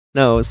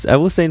No, I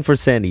was saying for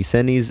Sandy.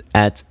 Sandy's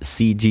at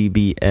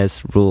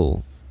CGBS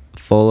Rule.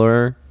 Follow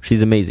her.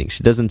 She's amazing.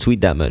 She doesn't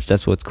tweet that much.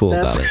 That's what's cool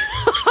about it.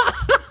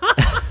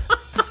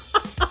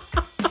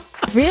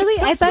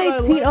 Really? I thought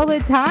I tweet all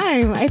the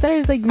time. I thought it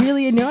was like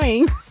really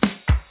annoying.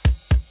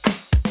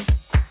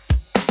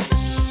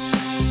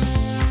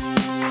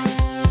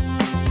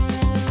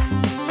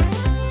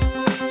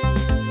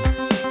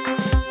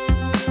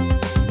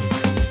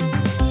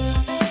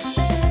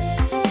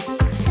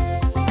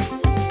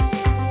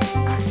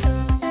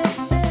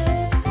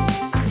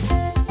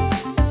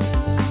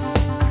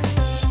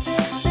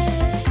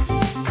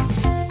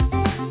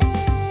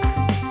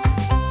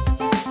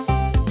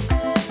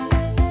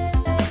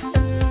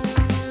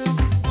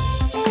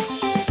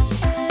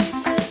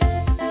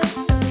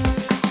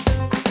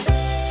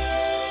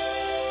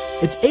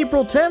 It's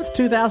April 10th,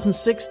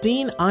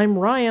 2016. I'm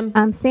Ryan.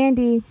 I'm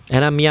Sandy.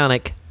 And I'm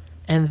Yannick.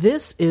 And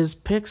this is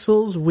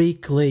Pixels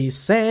Weekly.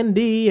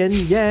 Sandy and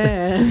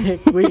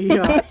Yannick, we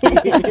are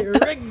here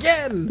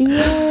again.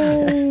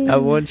 Yay. I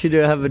want you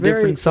to have a Very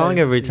different song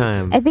excited to every see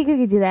time. I think we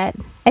could do that.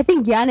 I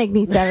think Yannick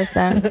needs to have a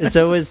song.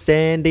 So is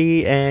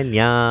Sandy and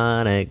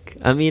Yannick.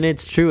 I mean,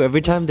 it's true.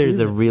 Every time Let's there's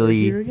do a that. We're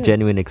really here again.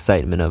 genuine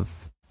excitement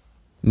of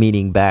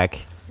meeting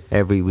back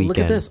every weekend.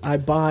 Look at this. I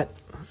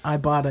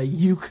bought a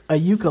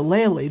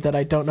ukulele that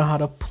I don't know how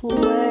to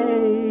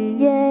play.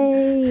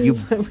 Yay. You, I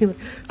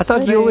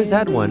thought you always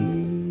had one.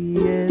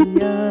 Sandy and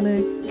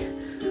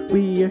Yannick,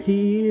 we are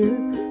here.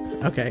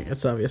 Okay,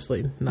 it's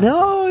obviously nonsense.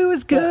 No, it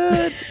was good.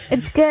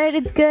 It's good.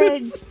 It's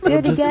good. Do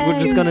it again. We're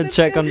just gonna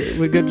check on.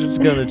 We're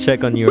just gonna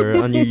check on your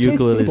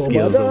ukulele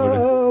skills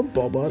over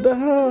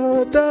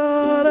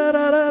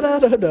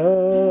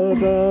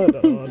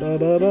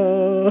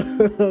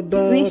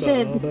We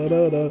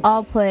should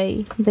all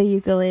play the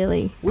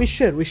ukulele. We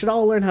should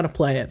all learn how to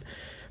play it,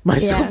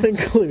 myself Yeah.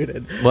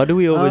 included. there. Why do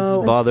we always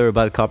Oh. bother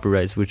about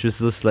copyrights? We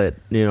just let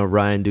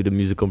Ryan do the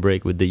musical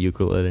break with the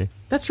ukulele.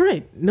 That's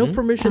right. No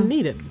permission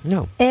needed.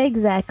 No,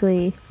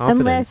 Exactly. Confidence.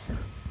 Unless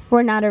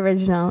we're not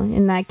original.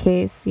 In that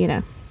case, We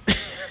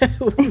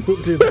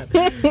will do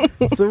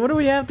that. So what do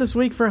we have this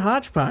week for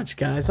Hodgepodge,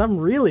 guys? I'm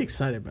really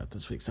excited about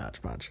this week's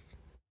Hodgepodge.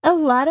 A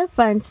lot of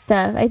fun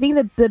stuff. I think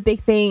the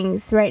big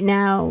things right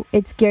now,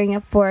 it's gearing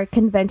up for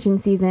convention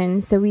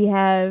season. So we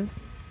have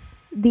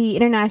the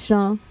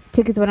international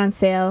tickets went on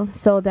sale,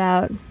 sold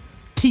out.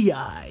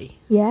 TI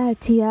Yeah,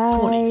 TI.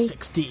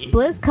 2016.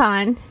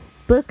 BlizzCon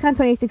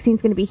 2016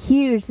 is going to be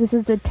huge. This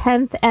is the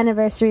 10th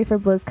anniversary for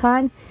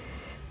BlizzCon.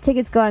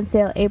 Tickets go on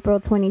sale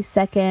April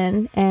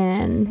 22nd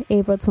and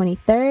April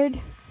 23rd.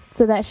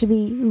 So that should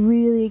be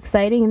really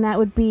exciting. And that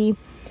would be,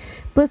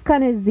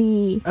 BlizzCon is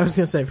the... I was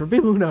going to say, for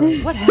people who don't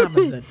know, what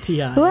happens at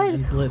TI and What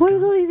is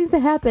BlizzCon? all these things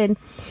that happen?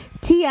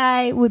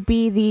 TI would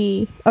be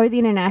the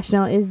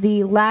international is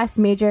the last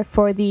major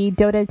for the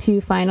Dota 2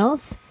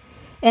 finals.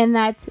 And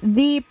that's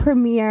the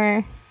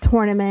premier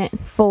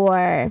tournament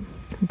for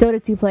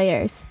Dota 2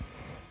 players.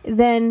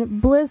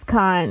 Then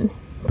BlizzCon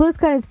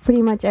is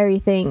pretty much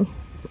everything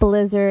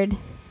Blizzard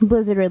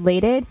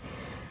related,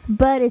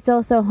 but it's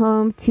also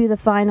home to the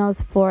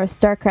finals for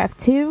StarCraft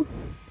 2,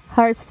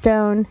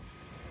 Hearthstone,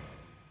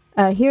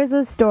 Heroes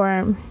of the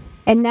Storm,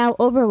 and now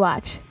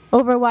Overwatch.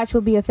 Overwatch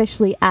will be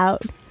officially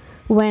out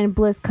when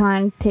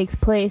BlizzCon takes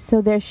place,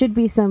 so there should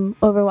be some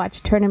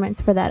Overwatch tournaments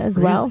for that as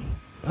well. Really?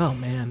 Oh,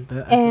 man.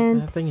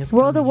 And that thing is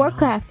World of coming in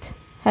hot. Warcraft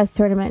has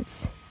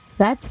tournaments.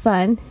 That's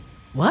fun.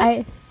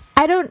 What?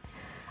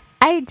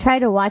 I try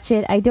to watch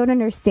it. I don't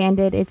understand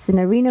it. It's an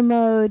arena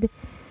mode.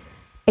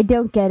 I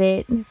don't get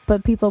it,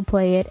 but people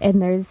play it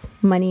and there's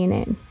money in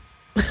it.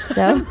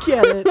 So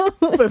Get it,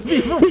 but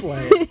people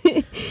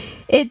play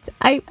it.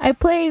 I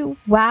play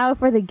WoW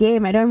for the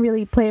game. I don't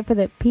really play it for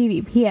the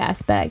PvP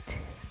aspect.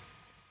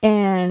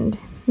 And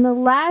the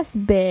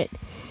last bit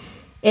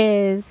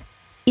is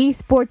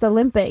Esports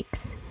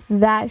Olympics.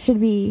 That should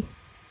be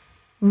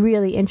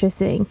really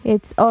interesting.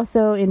 It's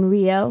also in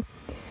Rio.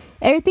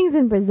 Everything's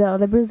in Brazil.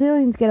 The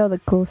Brazilians get all the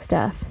cool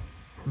stuff.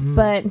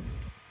 But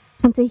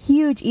it's a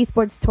huge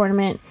esports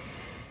tournament.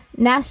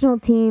 National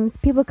teams,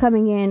 people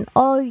coming in,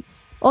 all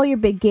your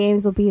big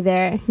games will be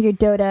there. Your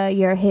Dota,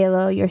 your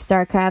Halo, your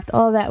StarCraft,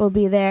 all that will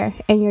be there.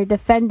 And you're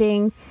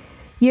defending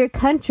your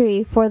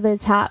country for the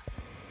top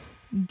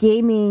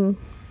gaming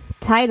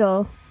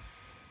title.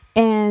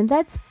 And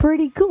that's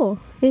pretty cool.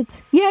 We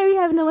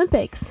have an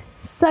Olympics.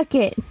 Suck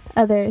it,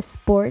 other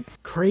sports.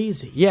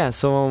 Crazy. yeah.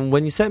 So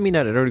when you sent me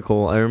that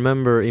article, I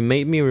remember it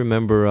made me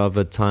remember of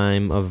a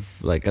time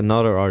of like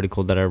another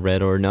article that I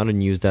read or another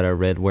news that I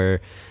read where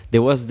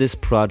there was this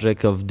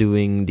project of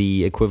doing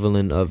the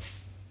equivalent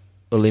of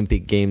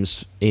Olympic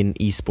Games in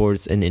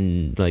esports and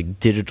in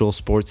like digital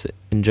sports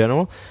in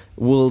general.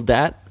 Will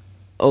that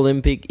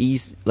Olympic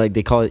like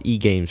they call it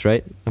e-games,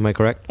 right? Am I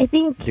correct? I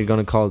think, You're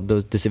gonna call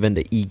this event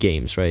the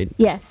e-games, right?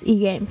 yes,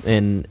 e-games.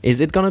 And is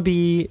it gonna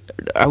be?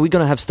 Are we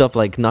gonna have stuff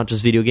like not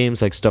just video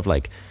games, like stuff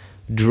like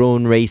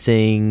drone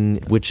racing,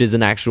 which is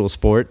an actual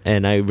sport.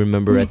 And I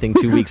remember, I think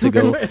 2 weeks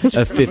ago,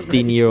 a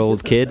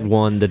 15-year-old kid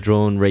won the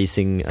drone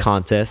racing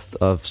contest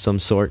of some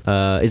sort.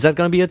 Is that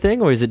going to be a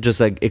thing, or is it just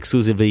like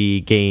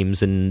exclusively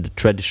games and the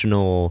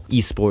traditional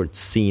esports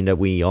scene that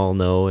we all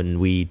know and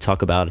we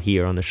talk about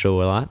here on the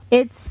show a lot?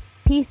 It's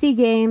PC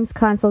games,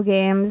 console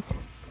games.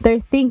 They're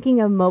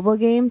thinking of mobile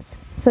games.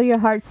 So your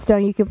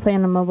Hearthstone you can play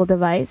on a mobile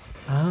device.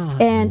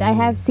 And I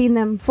have seen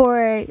them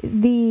for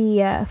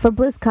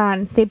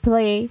BlizzCon. They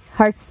play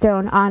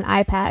Hearthstone on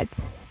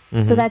iPads.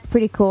 So that's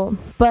pretty cool.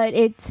 But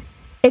it's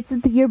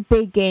your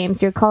big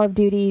games, your Call of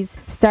Duties,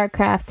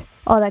 StarCraft,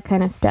 all that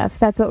kind of stuff.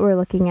 That's what we're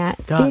looking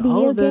at. God, Video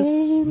all of this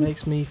games.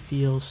 makes me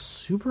feel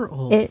super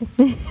old.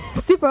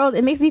 Super old.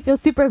 It makes me feel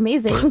super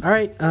amazing. All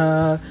right,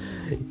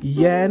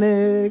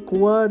 Yannick,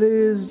 what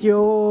is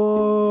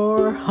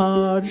your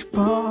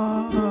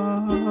hodgepodge?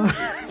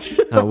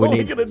 We're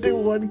only gonna do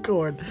one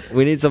chord.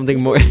 We need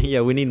something more.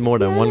 Yeah, we need more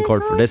than one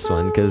chord for this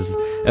one, because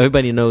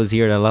everybody knows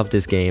here that I love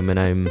this game, and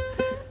I'm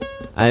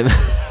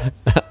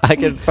I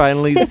can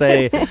finally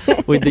say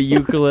with the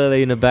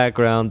ukulele in the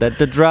background that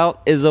the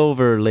drought is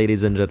over,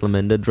 ladies and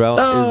gentlemen. The drought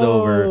is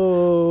over.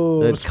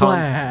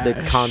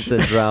 The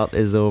content drought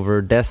is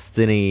over.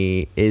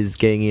 Destiny is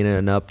getting in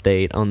an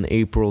update on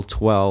April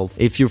 12th.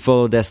 If you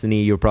follow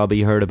Destiny, you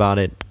probably heard about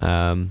it.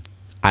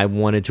 I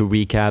wanted to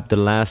recap the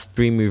last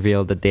stream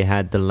reveal that they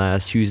had the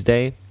last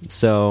Tuesday.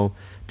 So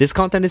this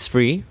content is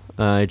free.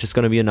 It's just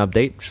going to be an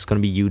update. It's just going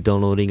to be you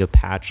downloading a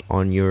patch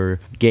on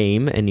your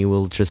game, and you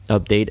will just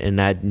update and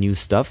add new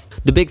stuff.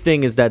 The big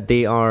thing is that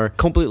they are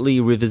completely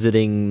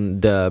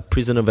revisiting the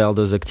Prison of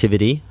Elders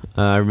activity.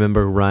 I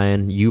remember,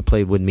 Ryan, you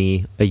played with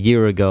me a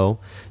year ago.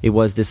 It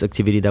was this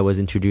activity that was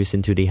introduced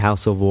into the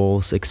House of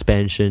Wolves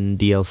expansion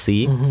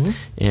DLC.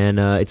 And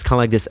it's kind of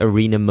like this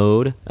arena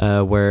mode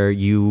where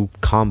you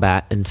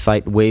combat and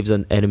fight waves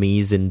of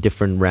enemies in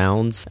different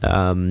rounds.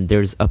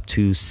 There's up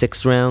to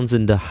 6 rounds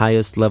in the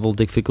highest level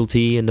difficulty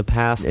in the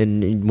past,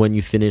 and when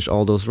you finish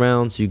all those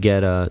rounds, you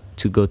get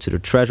to go to the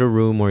treasure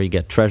room, where you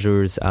get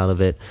treasures out of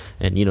it,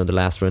 and the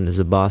last round is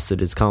a boss. So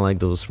it's kind of like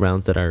those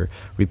rounds that are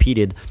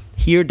repeated.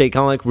 Here they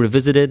kind of like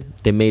revisited.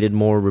 They made it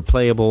more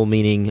replayable,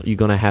 meaning you're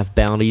gonna have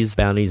bounties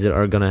that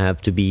are gonna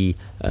have to be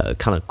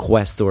kind of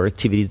quests or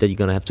activities that you're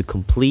gonna have to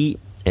complete,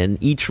 and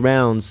each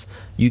rounds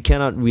you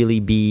cannot really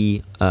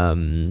be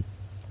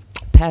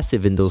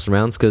passive in those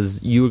rounds,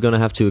 because you're going to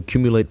have to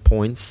accumulate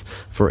points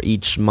for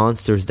each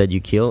monsters that you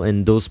kill,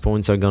 and those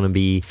points are going to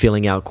be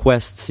filling out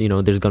quests.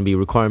 There's going to be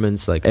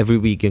requirements, like every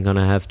week you're going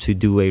to have to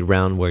do a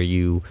round where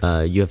you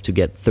have to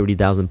get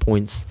 30,000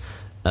 points,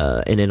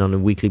 and then on a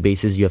weekly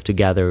basis you have to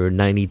gather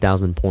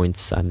 90,000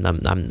 points. I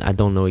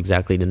don't know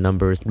exactly the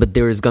numbers, but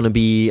there is going to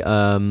be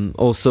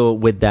also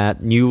with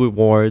that new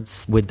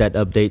rewards with that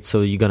update.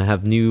 So you're going to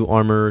have new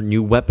armor,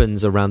 new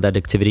weapons around that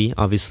activity,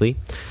 obviously.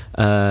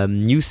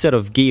 New set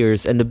of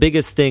gears, and the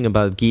biggest thing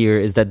about gear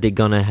is that they're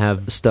going to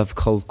have stuff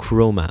called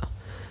chroma.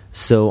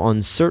 So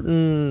on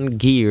certain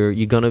gear,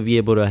 you're going to be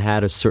able to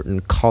add a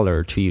certain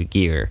color to your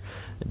gear.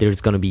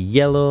 There's going to be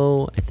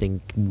yellow, I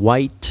think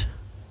white,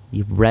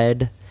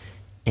 red,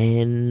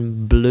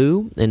 and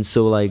blue. And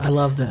so like, I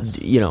love this.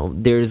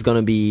 There's going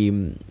to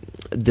be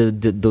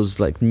those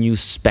like new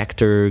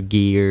Spectre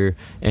gear,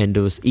 and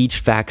those each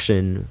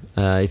faction,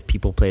 if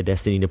people play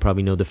Destiny, they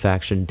probably know the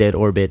faction Dead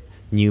Orbit,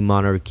 New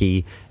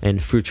Monarchy,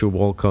 and Future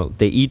Warlock.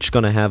 They each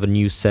gonna have a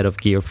new set of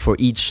gear for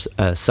each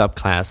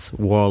subclass: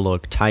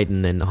 Warlock,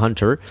 Titan, and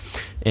Hunter.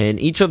 And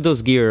each of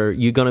those gear,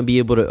 you're gonna be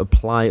able to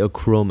apply a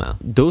chroma.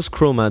 Those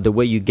chroma, the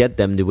way you get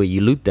them, the way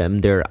you loot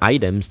them, they're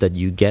items that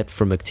you get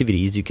from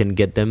activities. You can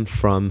get them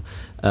from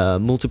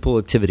multiple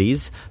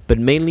activities, but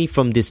mainly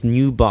from this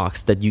new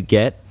box that you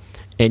get.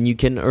 And you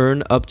can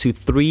earn up to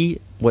 3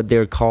 what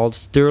they're called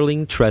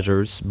Sterling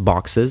Treasures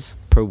boxes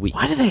per week.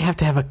 Why do they have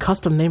to have a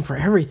custom name for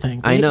everything?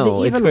 I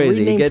know, it's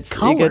crazy. It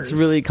gets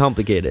really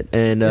complicated.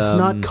 And it's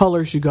not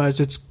colors, you guys.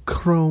 It's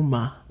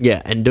chroma.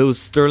 Yeah, and those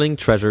Sterling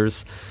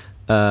Treasures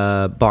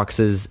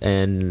boxes,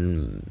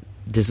 and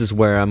this is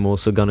where I'm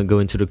also going to go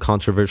into the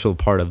controversial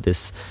part of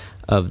this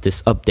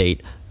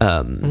update.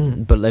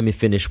 But let me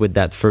finish with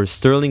that first.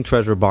 Sterling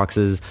Treasure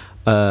boxes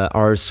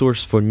are a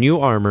source for new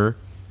armor,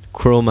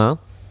 chroma.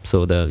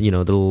 So the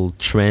little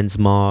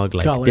transmog,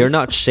 like colors. They're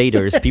not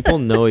shaders. People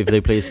know if they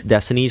play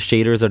Destiny,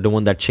 shaders are the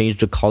one that change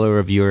the color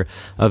of your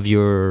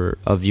armor.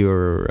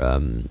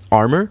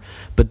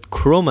 But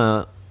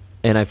chroma,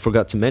 and I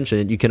forgot to mention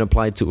it, you can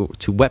apply to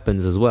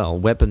weapons as well,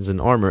 weapons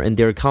and armor, and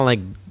they're kind of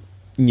like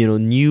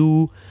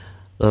new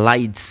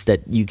lights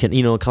that you can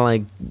kind of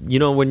like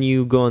when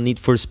you go on Need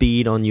for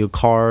Speed on your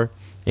car,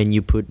 and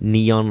you put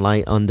neon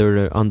light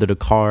under the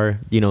car,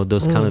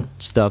 those kind of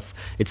stuff.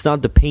 It's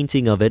not the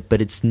painting of it, but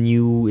it's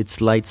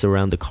lights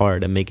around the car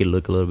that make it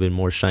look a little bit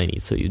more shiny.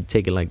 So you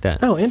take it like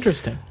that. Oh,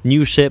 interesting.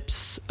 New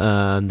ships,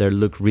 they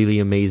look really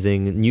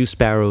amazing. New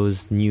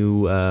sparrows,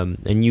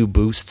 and new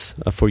boosts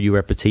for your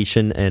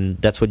reputation, and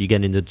that's what you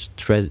get in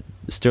the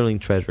Sterling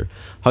Treasure.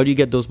 How do you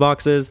get those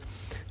boxes?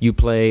 You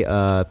play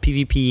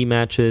PvP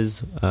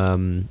matches,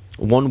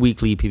 one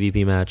weekly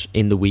PvP match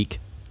in the week.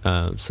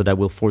 So that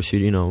will force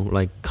you to,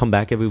 like, come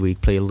back every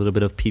week, play a little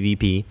bit of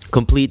PvP,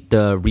 complete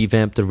the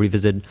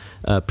revisit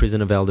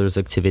Prison of Elders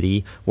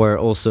activity, where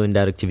also in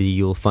that activity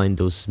you'll find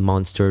those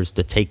monsters,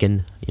 the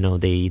Taken.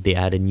 They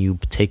added new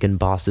Taken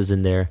bosses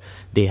in there.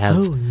 They have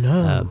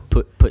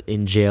put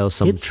in jail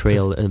some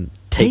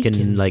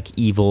Taken like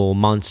evil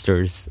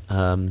monsters.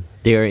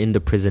 They are in the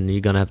prison.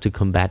 You're gonna have to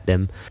combat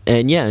them,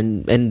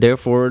 and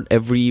therefore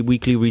every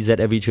weekly reset,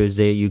 every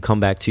Tuesday, you come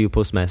back to your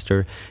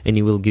postmaster, and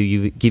he will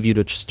give you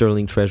the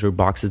Sterling Treasure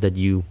boxes that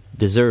you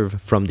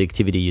deserve from the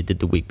activity you did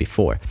the week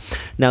before.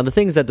 Now, the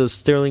thing is that those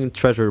Sterling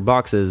Treasure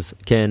boxes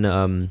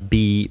can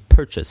be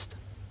purchased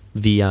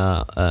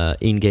via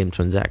in-game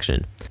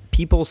transaction.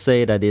 People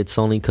say that it's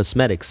only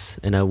cosmetics,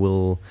 and I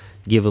will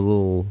give a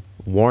little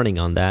warning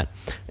on that.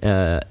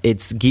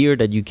 It's gear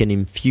that you can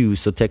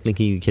infuse, so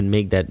technically you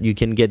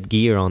can get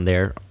gear on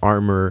there,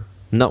 armor,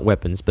 not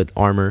weapons but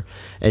armor,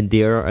 and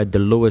they are at the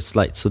lowest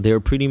light, so they're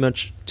pretty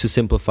much, to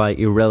simplify,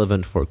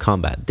 irrelevant for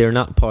combat. They're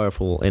not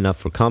powerful enough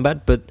for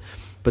combat, but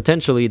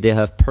potentially they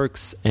have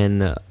perks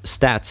and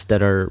stats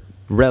that are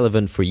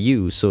relevant for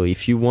you. So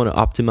if you want to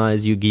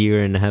optimize your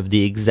gear and have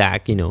the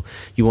exact, you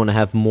want to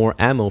have more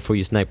ammo for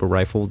your sniper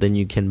rifle, then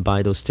you can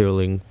buy those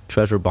Sterling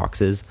Treasure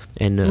boxes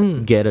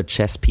and get a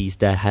chest piece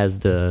that has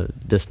the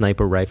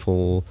sniper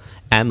rifle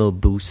ammo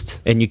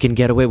boost, and you can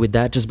get away with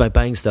that just by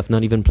buying stuff,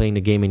 not even playing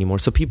the game anymore.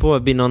 So people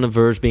have been on the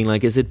verge being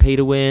like, is it pay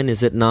to win,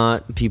 is it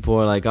not? People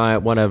are like, all right,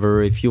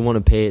 whatever, if you want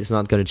to pay, it's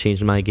not going to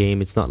change my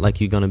game. It's not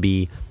like you're going to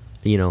be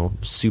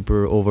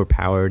super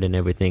overpowered and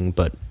everything,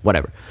 but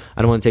whatever.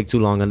 I don't want to take too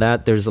long on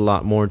that. There's a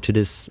lot more to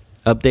this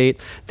update.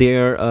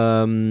 They're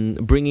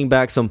bringing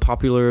back some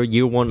popular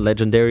Year 1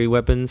 legendary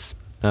weapons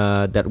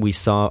that we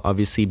saw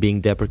obviously being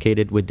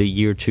deprecated with the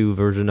Year 2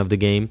 version of the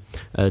game.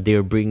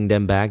 They're bringing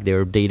them back.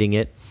 They're updating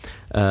it.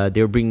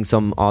 They're bringing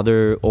some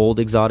other old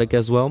exotic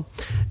as well.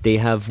 They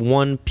have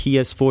one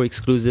PS4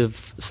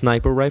 exclusive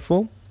sniper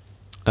rifle.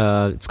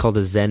 It's called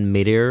a Zen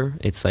Midair.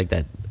 It's like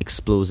that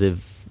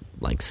explosive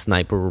like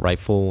sniper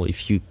rifle.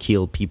 If you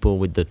kill people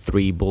with the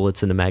 3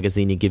 bullets in the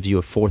magazine, it gives you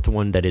a 4th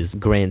one that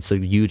grants a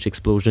huge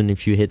explosion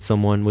if you hit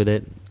someone with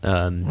it. It's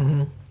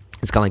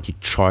kind of like you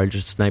charge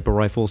a sniper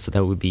rifle, so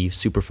that would be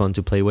super fun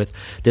to play with.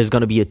 There's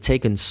going to be a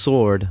Taken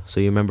sword. So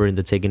you remember in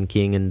the Taken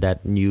King and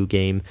that new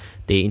game,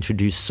 they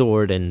introduced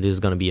sword, and there's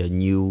going to be a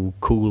new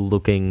cool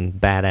looking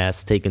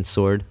badass Taken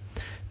sword.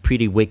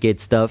 Pretty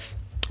wicked stuff.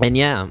 And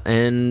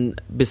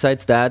and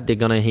besides that, they're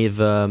gonna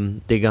have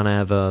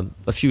a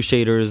few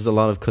shaders, a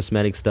lot of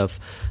cosmetic stuff,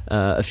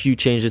 a few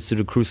changes to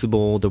the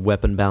Crucible, the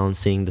weapon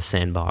balancing, the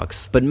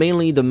sandbox. But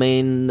mainly, the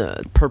main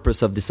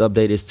purpose of this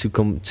update is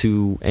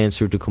to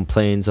answer to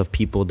complaints of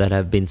people that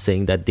have been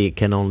saying that they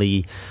can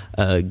only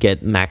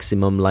get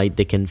maximum light.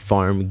 They can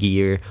farm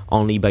gear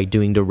only by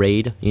doing the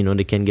raid.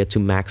 They can get to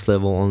max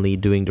level only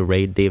doing the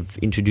raid. They've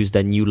introduced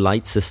that new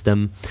light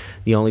system.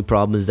 The only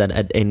problem is that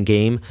at end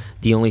game,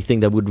 the only thing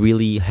that would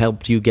really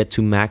help you get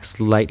to max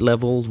light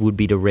levels would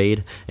be the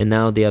raid. And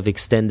now they have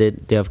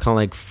extended. They have kind of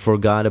like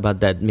forgot about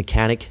that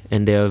mechanic,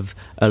 and they have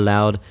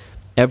allowed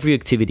every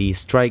activity,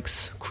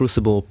 strikes,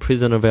 Crucible,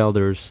 Prison of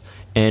Elders,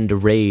 and the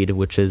raid,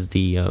 which is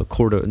the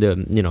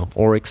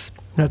Oryx.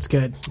 That's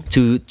good.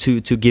 To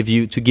give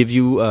you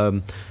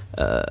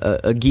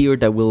a gear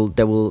that will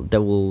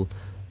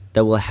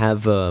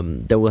have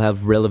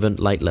relevant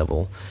light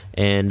level,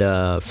 and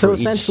so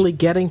essentially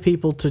getting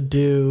people to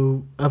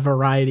do a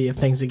variety of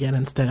things again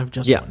instead of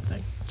just one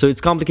thing. So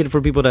it's complicated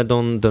for people that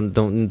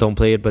don't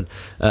play it, but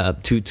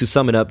to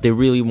sum it up, they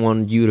really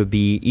want you to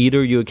be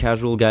either you're a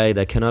casual guy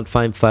that cannot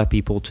find 5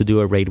 people to do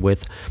a raid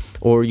with,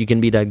 or you can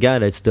be that guy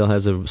that still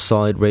has a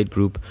solid raid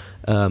group.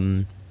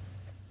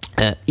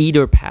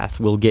 Either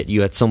path will get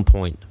you at some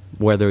point,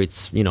 whether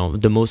it's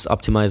the most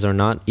optimized or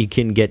not. It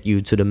can get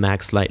you to the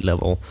max light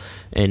level,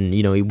 and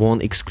it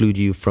won't exclude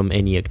you from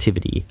any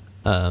activity.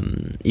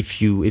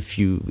 If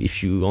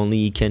you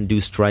only can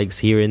do strikes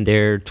here and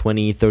there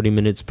 20-30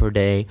 minutes per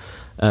day,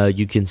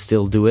 you can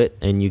still do it,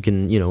 and you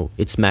can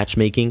it's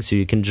matchmaking, so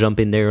you can jump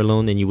in there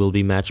alone and you will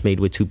be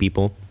matchmade with 2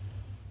 people,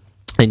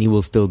 and you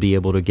will still be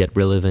able to get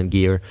relevant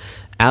gear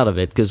out of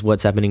it. Because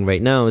what's happening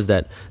right now is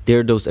that there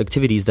are those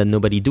activities that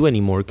nobody do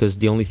anymore, because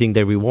the only thing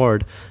they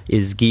reward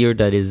is gear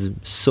that is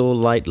so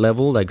light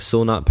level, like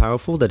so not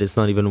powerful, that it's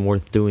not even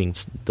worth doing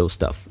those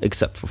stuff,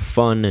 except for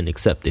fun and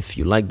except if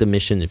you like the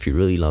mission, if you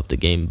really love the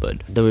game.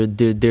 But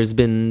there's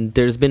going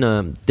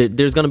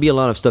to be a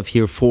lot of stuff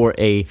here for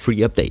a free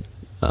update.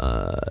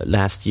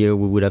 Last year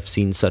we would have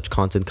seen such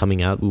content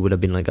coming out, we would have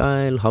been like,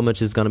 how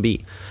much is it going to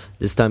be?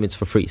 This time it's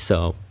for free,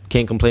 so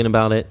can't complain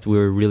about it.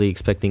 We're really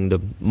expecting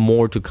the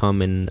more to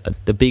come, and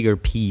the bigger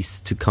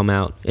piece to come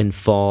out in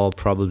fall,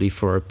 probably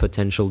for a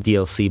potential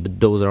DLC,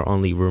 but those are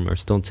only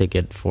rumors. Don't take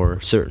it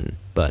for certain.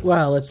 But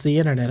well, it's the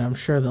internet. I'm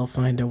sure they'll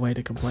find a way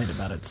to complain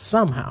about it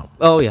somehow.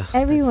 Oh yeah,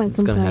 everyone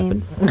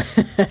complains.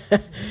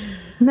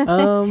 Isn't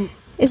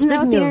that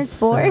what the internet's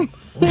for?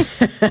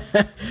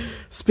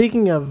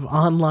 Speaking of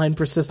online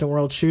persistent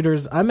world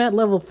shooters, I'm at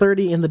level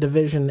 30 in the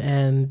Division,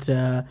 and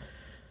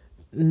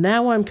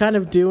now I'm kind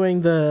of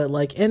doing the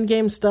like end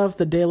game stuff,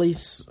 the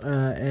dailies,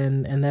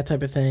 and that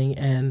type of thing.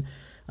 And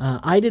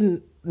I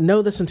didn't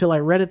know this until I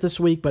read it this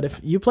week, but if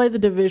you play The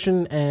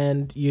Division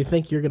and you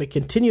think you're going to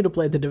continue to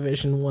play The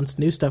Division once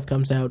new stuff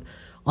comes out,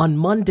 on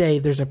Monday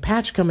there's a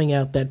patch coming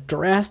out that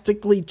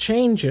drastically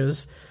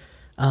changes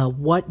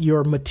what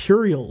your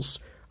materials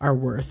are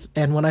worth.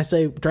 And when I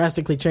say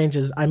drastically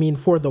changes, I mean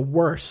for the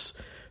worse.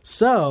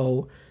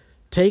 So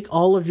take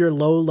all of your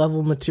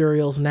low-level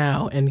materials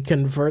now and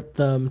convert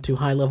them to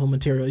high-level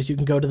materials. You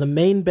can go to the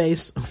main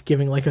base. I'm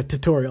giving like a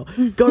tutorial.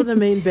 Go to the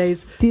main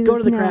base, go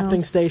to the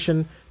crafting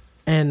station,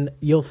 and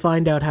you'll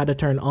find out how to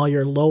turn all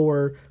your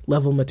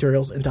lower-level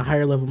materials into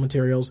higher-level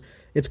materials.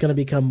 It's going to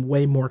become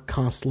way more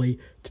costly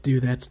to do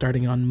that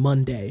starting on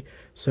Monday.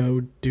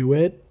 So do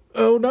it.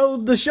 Oh no,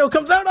 the show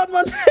comes out on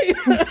Monday! You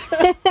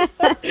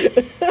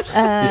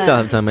still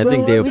have time. I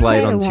think they apply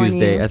it on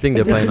Tuesday. I think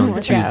they apply it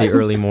on Tuesday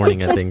early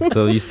morning, I think.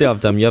 So you still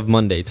have time. You have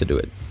Monday to do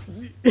it.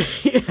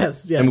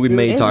 Yes, yeah. And we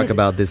may talk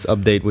about this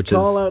update, which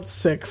call out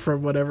sick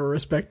from whatever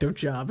respective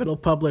job. It'll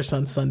publish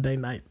on Sunday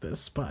night,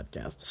 this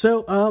podcast.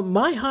 So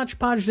my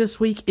hodgepodge this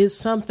week is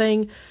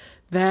something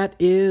that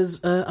is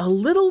a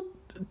little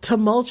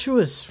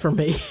tumultuous for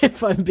me,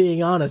 if I'm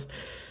being honest.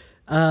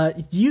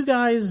 You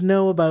guys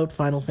know about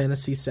Final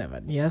Fantasy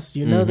VII, yes?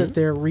 You know that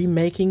they're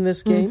remaking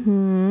this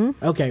game?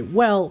 Okay,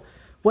 well,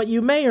 what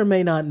you may or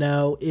may not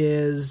know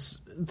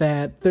is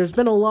that there's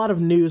been a lot of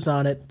news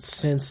on it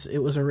since it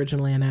was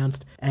originally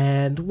announced,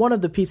 and one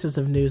of the pieces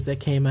of news that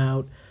came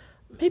out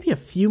maybe a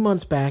few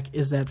months back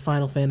is that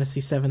Final Fantasy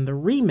VII, the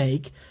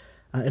remake,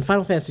 and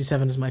Final Fantasy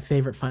VII is my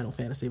favorite Final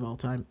Fantasy of all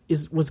time,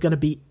 was going to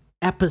be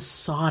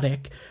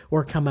episodic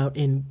or come out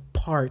in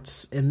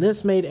parts, and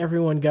this made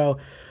everyone go,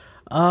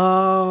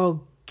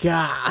 oh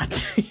God.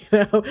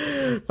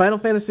 Final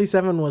Fantasy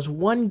VII was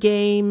one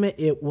game.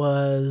 It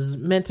was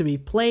meant to be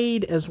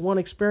played as one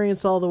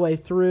experience all the way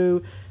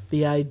through.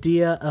 The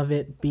idea of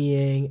it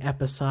being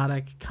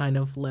episodic kind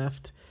of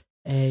left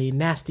a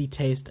nasty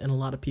taste in a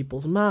lot of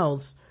people's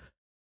mouths,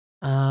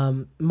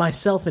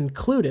 myself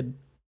included.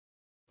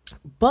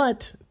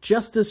 But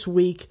just this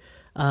week,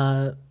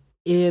 in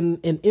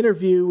an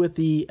interview with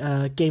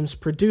the game's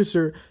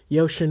producer,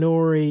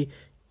 Yoshinori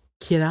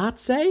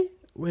Kiratse,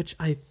 which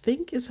I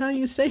think is how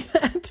you say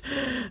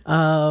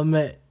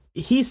that,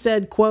 he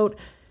said, quote,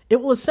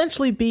 "It will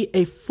essentially be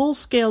a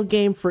full-scale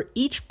game for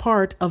each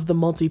part of the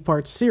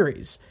multi-part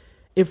series.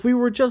 If we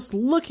were just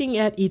looking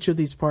at each of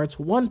these parts,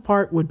 one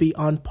part would be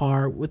on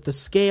par with the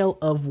scale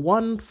of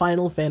one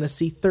Final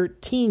Fantasy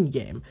XIII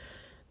game."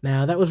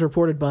 Now, that was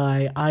reported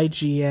by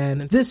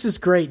IGN. This is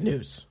great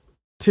news.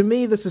 To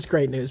me, this is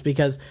great news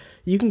because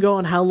you can go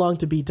on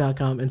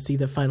howlongtobeat.com and see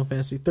that Final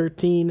Fantasy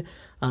XIII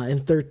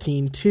and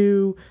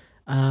XIII-2,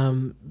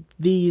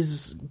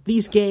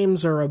 these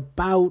games are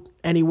about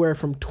anywhere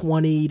from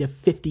 20 to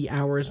 50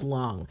 hours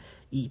long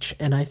each,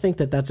 and I think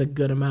that that's a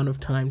good amount of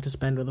time to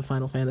spend with a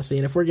Final Fantasy.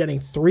 And if we're getting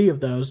 3 of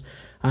those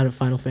out of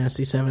Final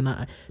Fantasy VII,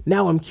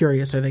 now I'm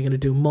curious, are they going to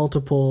do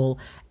multiple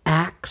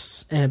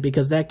acts? And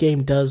because that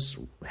game does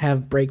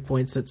have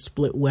breakpoints that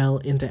split well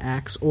into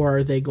acts, or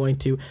are they going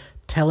to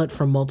tell it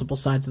from multiple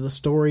sides of the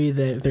story?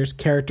 There's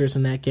characters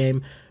in that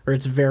game, or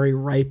it's very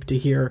ripe to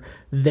hear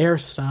their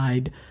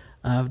side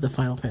of the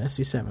Final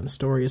Fantasy VII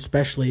story,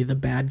 especially the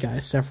bad guy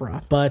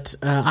Sephiroth. But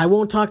I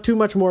won't talk too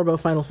much more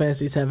about Final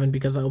Fantasy VII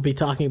because I'll be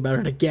talking about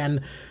it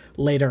again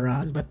later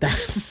on. But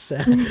that's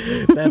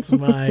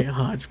my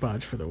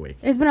hodgepodge for the week.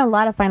 There's been a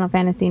lot of Final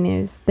Fantasy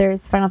news.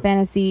 There's Final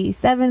Fantasy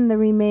VII, the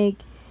remake,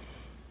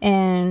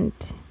 and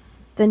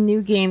the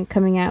new game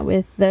coming out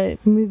with the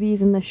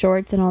movies and the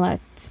shorts and all that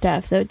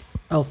stuff. So it's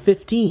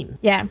 15.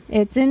 Yeah,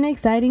 it's an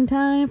exciting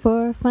time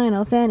for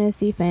Final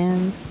Fantasy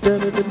fans.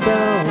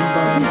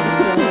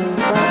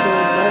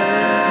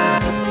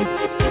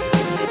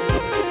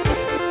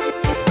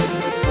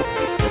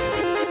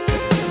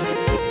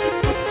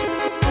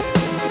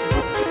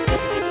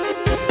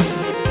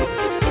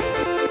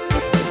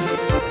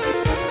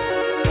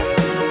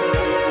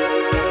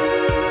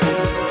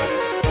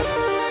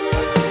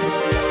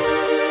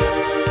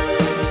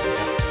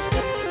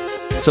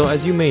 So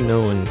as you may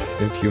know, and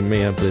if you may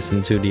have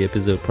listened to the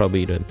episode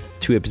probably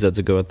 2 episodes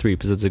ago or 3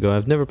 episodes ago,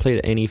 I've never played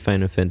any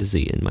Final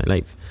Fantasy in my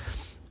life.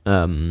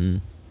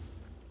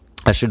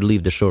 I should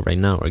leave the show right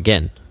now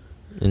again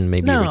and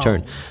maybe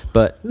return.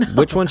 But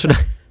which one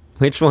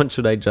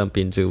should I jump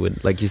into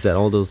with, like you said,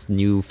 all those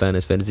new Final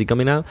Fantasy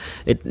coming out?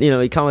 It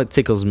kind of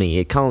tickles me.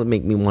 It kind of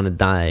make me want to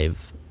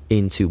dive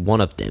into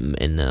one of them.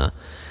 And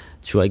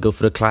should I go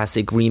for the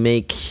classic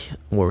remake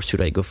or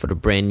should I go for the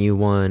brand new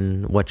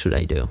one? What should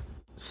I do?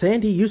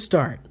 Sandy, you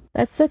start.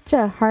 That's such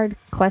a hard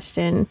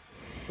question.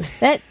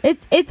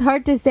 It's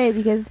hard to say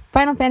because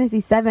Final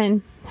Fantasy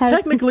VII has...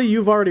 Technically,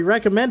 you've already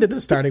recommended a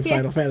starting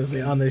Final Fantasy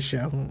on this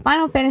show.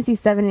 Final Fantasy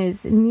VII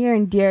is near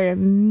and dear to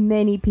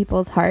many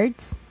people's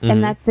hearts,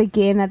 and that's the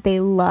game that they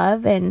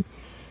love, and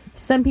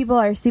some people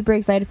are super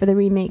excited for the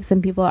remake,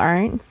 some people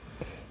aren't.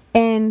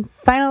 And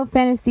Final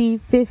Fantasy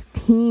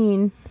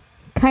 15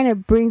 kind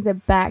of brings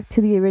it back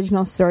to the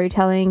original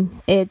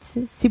storytelling. It's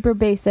super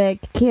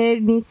basic.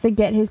 Kid needs to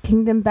get his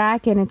kingdom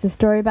back, and it's a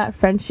story about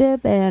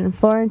friendship, and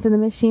Florence and the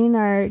Machine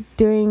are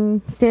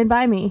doing Stand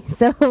By Me.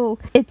 So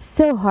it's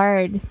so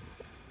hard.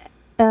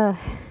 I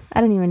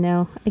don't even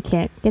know. I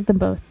can't get them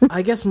both.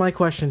 I guess my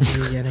question to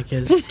you, Yannick,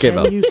 is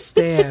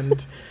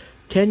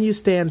can you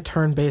stand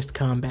turn-based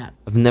combat?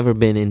 I've never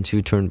been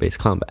into turn-based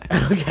combat.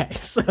 Okay,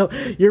 so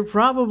you're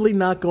probably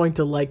not going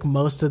to like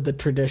most of the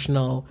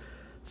traditional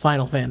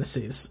Final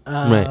Fantasies.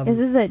 Right. This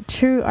is a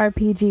true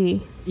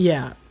RPG.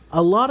 Yeah.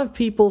 A lot of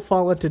people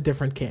fall into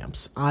different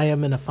camps. I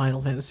am in a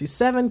Final Fantasy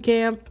VII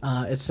camp.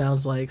 It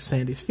sounds like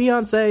Sandy's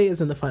fiance is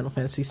in the Final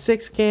Fantasy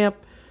VI camp.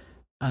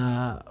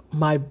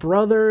 My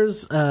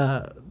brothers,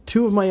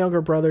 two of my younger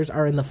brothers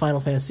are in the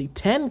Final Fantasy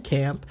X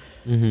camp.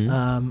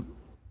 Mm-hmm.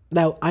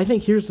 Now, I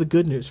think here's the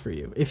good news for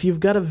you. If you've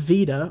got a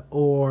Vita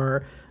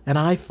or an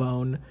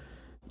iPhone,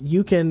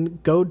 you can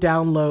go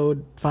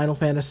download Final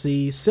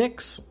Fantasy VI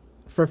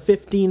for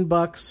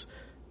 $15.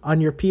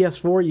 On your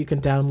PS4, you can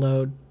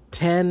download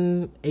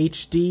 10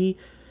 HD,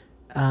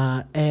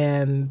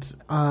 and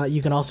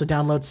you can also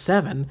download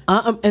 7.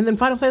 And then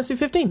Final Fantasy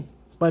 15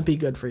 might be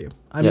good for you.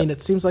 I mean,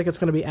 it seems like it's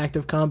going to be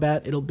active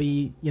combat. It'll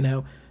be,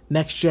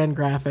 next-gen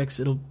graphics.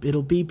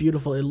 It'll be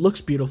beautiful. It looks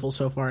beautiful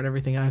so far in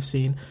everything I've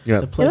seen.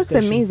 Yep. The PlayStation it looks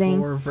amazing.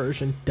 4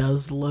 version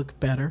does look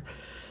better.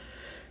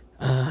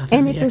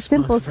 And it's a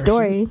simple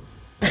story.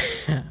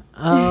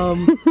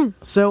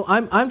 So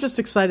I'm just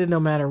excited no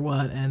matter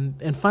what.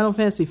 And Final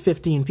Fantasy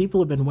 15,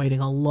 people have been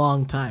waiting a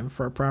long time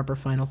for a proper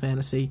Final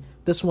Fantasy.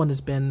 This one has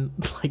been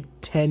like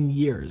 10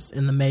 years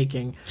in the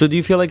making. So do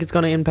you feel like it's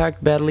going to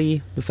impact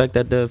badly the fact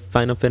that the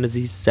Final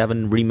Fantasy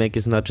VII remake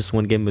is not just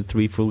one game but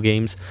 3 full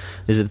games?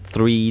 Is it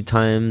 3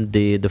 times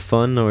the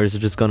fun, or is it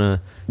just going to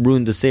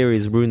ruin the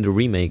series, ruin the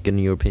remake, in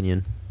your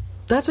opinion?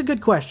 That's a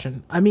good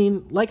question. I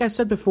mean, like I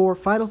said before,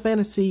 Final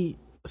Fantasy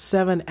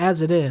VII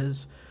as it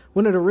is,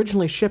 when it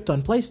originally shipped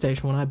on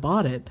PlayStation, when I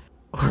bought it,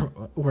 or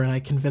when I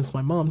convinced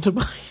my mom to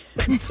buy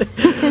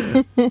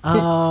it,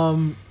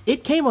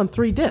 it came on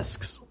 3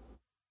 discs.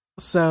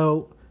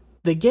 So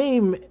the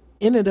game,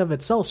 in and of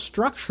itself,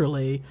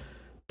 structurally,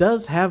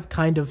 does have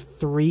kind of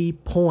 3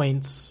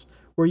 points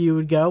where you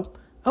would go,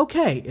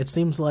 okay, it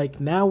seems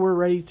like now we're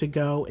ready to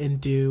go and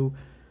do,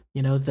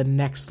 the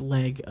next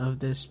leg of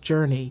this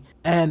journey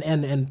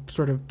and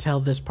sort of tell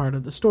this part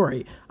of the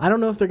story. I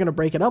don't know if they're going to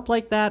break it up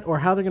like that or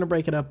how they're going to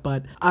break it up,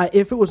 but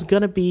if it was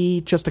going to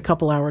be just a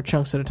couple hour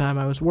chunks at a time,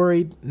 I was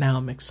worried. Now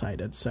I'm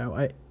excited.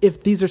 So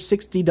if these are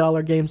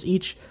 $60 games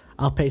each,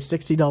 I'll pay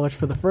 $60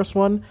 for the first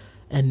one,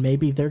 and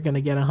maybe they're going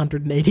to get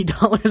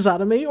 $180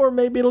 out of me, or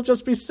maybe it'll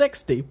just be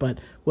 $60, but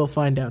we'll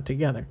find out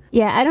together.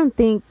 Yeah, I don't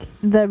think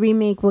the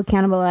remake will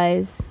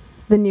cannibalize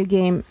the new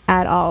game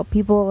at all.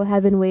 People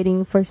have been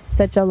waiting for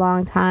such a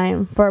long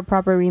time for a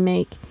proper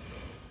remake,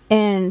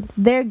 and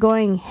they're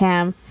going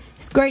ham.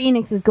 Square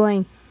Enix is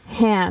going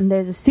ham.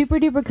 There's a super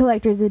duper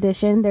collector's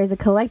edition, there's a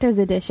collector's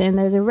edition,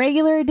 there's a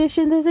regular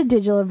edition, there's a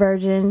digital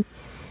version,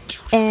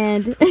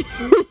 and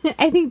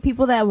I think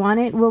people that want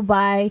it will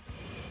buy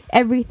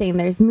everything.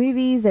 There's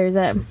movies, there's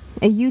a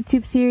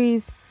YouTube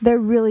series. They're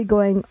really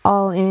going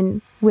all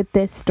in with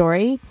this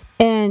story.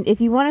 And if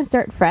you want to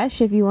start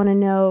fresh, if you want to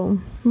know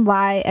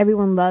why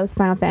everyone loves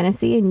Final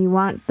Fantasy and you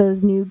want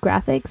those new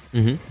graphics,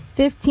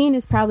 15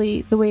 is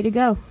probably the way to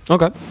go.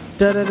 Okay.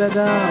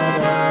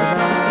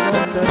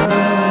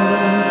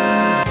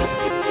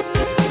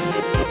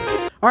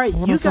 All right,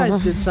 you guys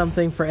did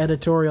something for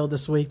editorial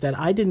this week that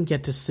I didn't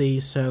get to see,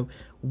 so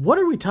what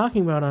are we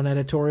talking about on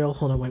editorial?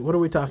 Hold on, wait, what are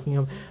we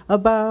talking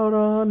about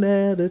on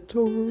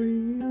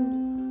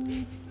editorial?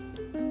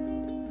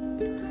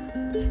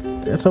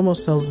 That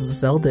almost sounds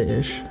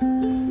Zelda-ish.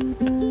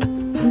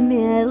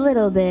 A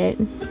little bit.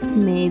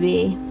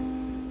 Maybe.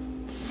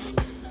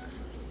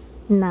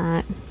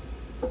 Not.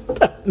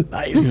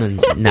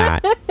 Nice.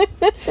 Not.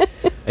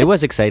 It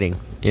was exciting.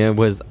 It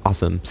was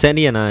awesome.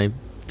 Sandy and I,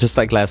 just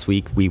like last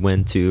week, we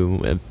went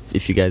to,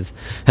 if you guys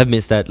have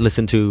missed that,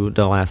 listen to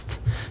the last,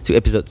 to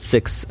episode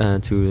 6,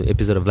 to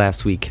episode of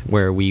last week,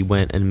 where we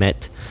went and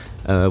met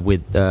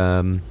with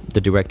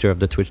the director of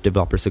the Twitch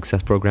Developer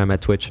Success Program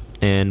at Twitch.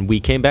 And we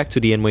came back to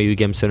the NYU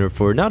Game Center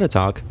for another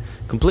talk,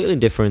 completely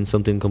different,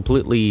 something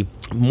completely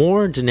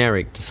more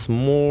generic, just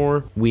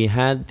more. We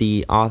had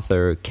the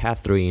author,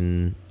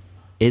 Catherine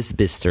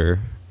Isbister,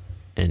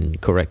 and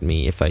correct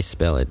me if I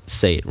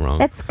say it wrong.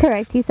 That's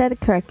correct. You said it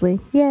correctly.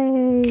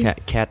 Yay.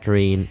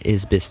 Catherine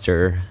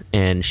Isbister,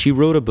 and she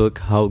wrote a book,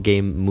 How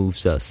Game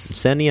Moves Us.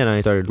 Sandy and I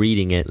started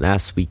reading it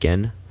last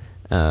weekend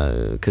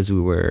because we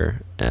were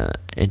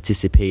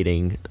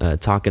anticipating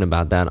talking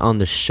about that on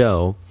the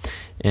show.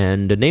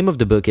 And the name of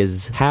the book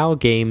is How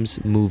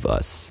Games Move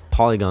Us.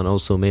 Polygon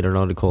also made an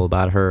article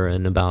about her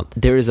and about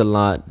there is a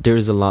lot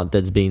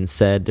that's being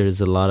said.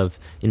 There's a lot of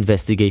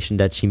investigation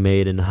that she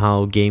made and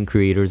how game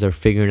creators are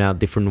figuring out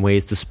different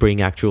ways to spring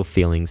actual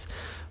feelings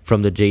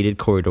from the jaded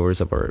corridors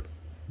of our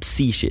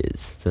psyches.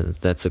 So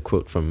that's a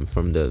quote from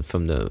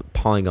the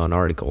Polygon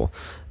article.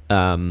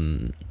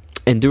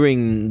 and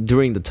during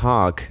the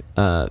talk,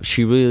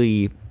 she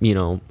really,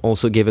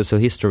 also gave us a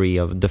history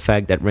of the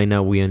fact that right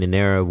now we're in an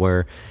era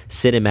where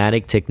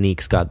cinematic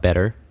techniques got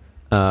better.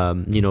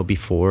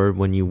 Before,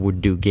 when you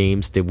would do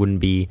games, they wouldn't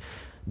be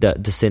the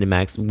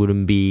cinematics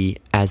wouldn't be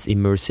as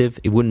immersive.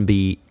 It wouldn't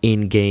be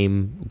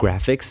in-game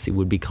graphics. It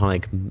would be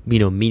kind of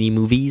like mini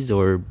movies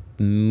or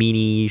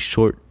mini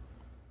short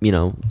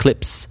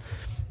clips,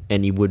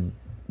 and it would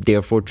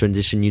therefore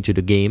transition you to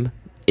the game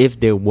if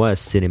there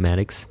was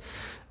cinematics.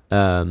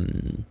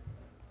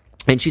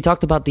 And she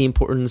talked about the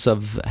importance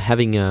of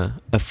having a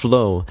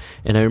flow.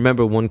 And I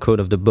remember one quote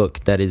of the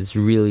book that is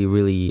really,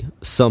 really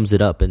sums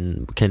it up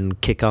and can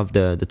kick off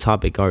the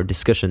topic, our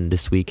discussion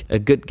this week. A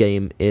good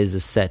game is a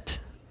set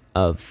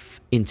of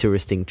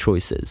interesting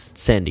choices.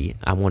 Sandy,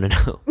 I want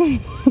to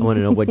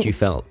know what you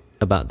felt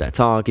about that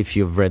talk, if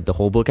you've read the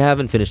whole book. I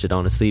haven't finished it,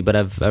 honestly, but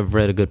I've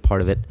read a good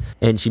part of it.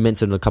 And she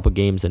mentioned a couple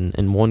games,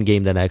 and one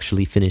game that I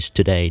actually finished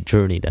today,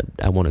 Journey, that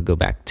I want to go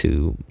back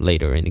to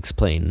later and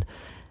explain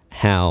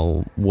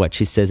how what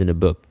she says in the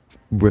book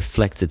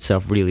reflects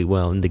itself really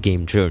well in the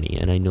game Journey.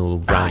 And I know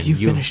Ryan, you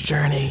finished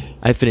Journey.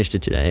 I finished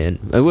it today,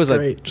 and it was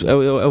great. I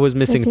was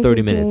missing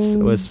 30 minutes. I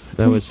was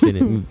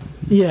finished.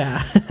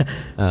 Yeah.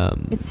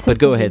 But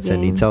go ahead,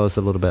 Sandy. Tell us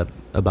a little bit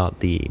about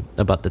the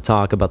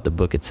talk, about the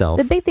book itself.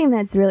 The big thing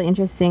that's really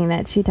interesting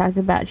that she talks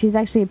about, she's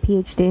actually a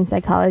PhD in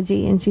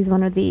psychology, and she's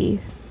one of the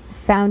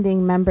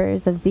founding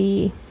members of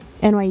the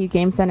NYU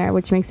Game Center,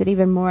 which makes it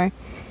even more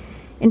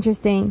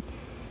interesting,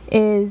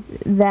 is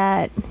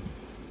that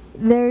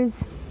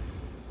there's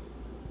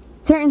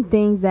certain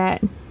things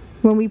that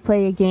when we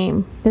play a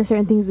game, there's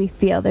certain things we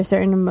feel, there's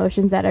certain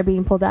emotions that are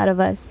being pulled out of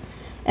us,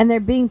 and they're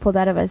being pulled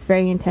out of us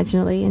very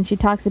intentionally. And she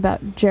talks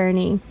about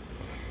Journey.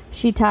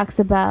 She talks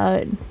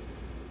about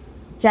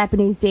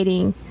Japanese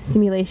dating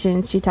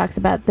simulations. She talks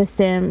about The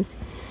Sims.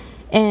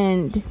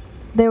 And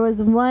there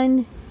was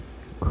one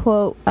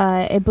quote,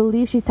 I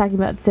believe she's talking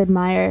about Sid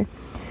Meier,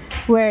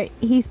 where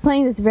he's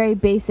playing this very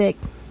basic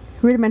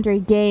rudimentary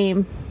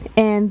game,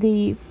 and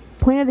the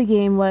point of the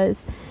game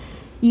was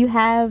you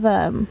have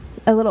a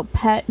little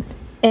pet,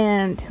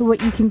 and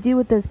what you can do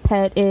with this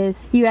pet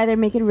is you either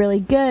make it really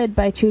good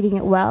by treating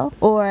it well,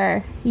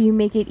 or you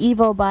make it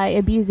evil by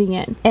abusing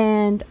it.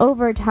 And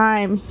over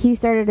time, he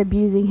started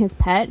abusing his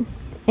pet,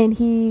 and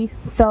he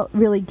felt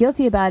really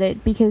guilty about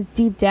it because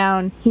deep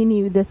down he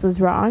knew this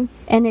was wrong.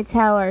 And it's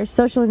how our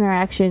social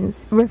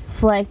interactions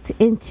reflect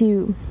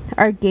into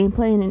our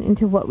gameplay and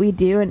into what we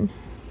do and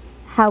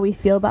how we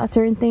feel about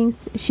certain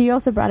things. She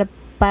also brought up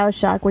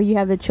BioShock, where you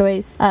have the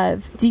choice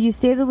of, do you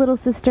save the little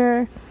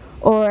sister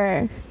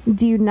or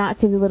do you not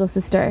save the little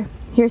sister?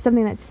 Here's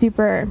something that's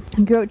super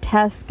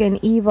grotesque and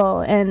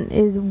evil and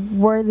is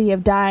worthy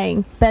of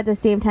dying, but at the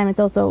same time it's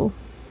also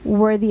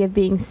worthy of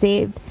being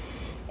saved.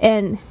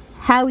 And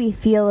how we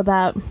feel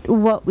about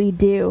what we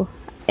do.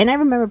 And I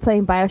remember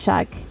playing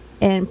BioShock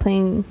and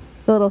playing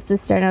the little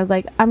sister, and I was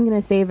like, I'm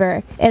gonna save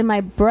her. And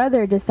my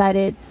brother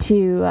decided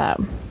to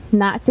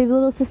not save the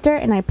little sister,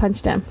 and I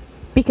punched him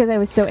because I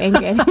was so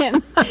angry at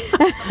him.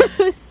 I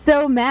was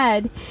so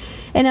mad,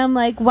 and I'm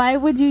like, why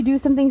would you do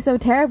something so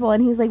terrible?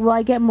 And he's like, well,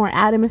 I get more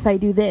Adam if I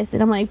do this.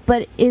 And I'm like,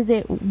 but is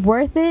it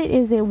worth it?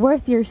 Is it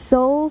worth your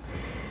soul?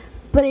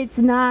 But it's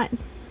not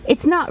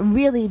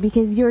really,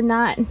 because you're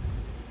not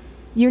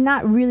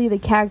really the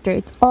character.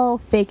 It's all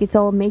fake. It's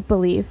all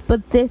make-believe.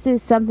 But this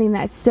is something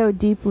that's so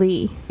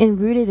deeply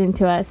enrooted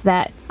into us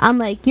that I'm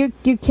like, you're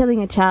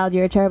killing a child.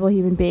 You're a terrible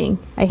human being.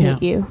 I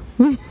hate you.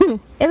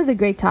 It was a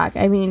great talk.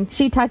 I mean,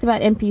 she talked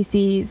about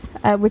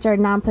NPCs, which are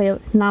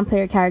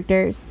non-player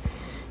characters.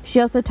 She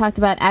also talked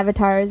about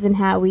avatars and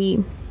how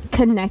we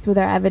connect with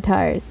our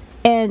avatars.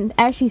 And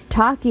as she's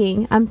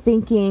talking, I'm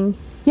thinking,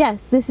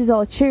 yes, this is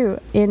all true.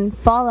 In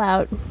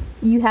Fallout,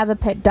 you have a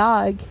pet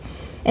dog,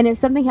 and if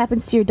something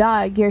happens to your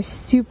dog, you're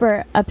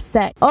super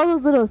upset. All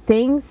those little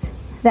things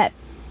that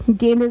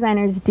game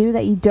designers do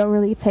that you don't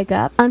really pick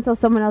up until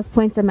someone else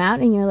points them out,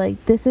 and you're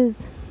like, this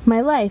is my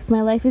life.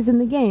 My life is in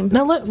the game.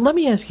 Now, let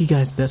me ask you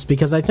guys this,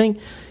 because I think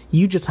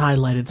you just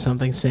highlighted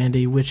something,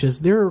 Sandy, which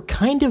is there are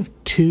kind of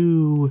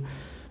two,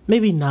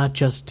 maybe not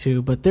just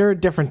two, but there are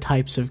different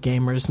types of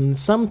gamers, and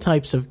some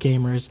types of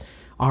gamers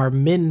are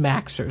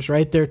min-maxers,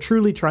 right? They're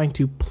truly trying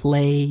to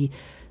play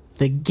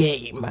the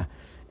game.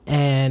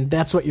 And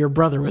that's what your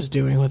brother was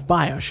doing with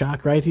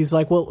BioShock, right? He's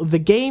like, well, the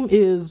game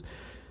is,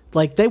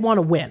 like, they want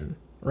to win,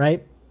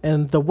 right?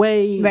 And the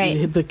way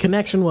the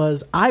connection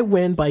was, I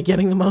win by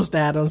getting the most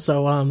atoms,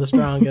 so I'm the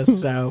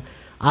strongest, so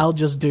I'll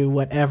just do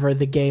whatever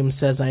the game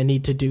says I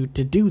need to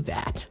do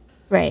that.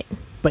 Right.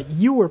 But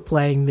you were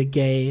playing the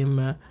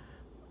game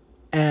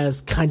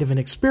as kind of an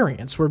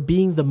experience, where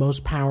being the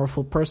most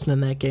powerful person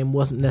in that game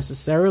wasn't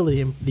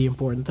necessarily the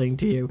important thing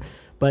to you,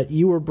 but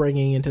you were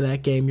bringing into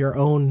that game your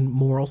own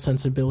moral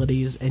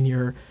sensibilities, and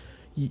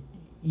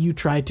you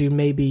tried to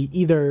maybe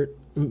either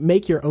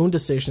make your own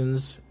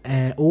decisions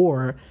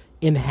or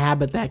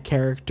inhabit that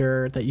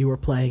character that you were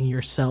playing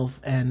yourself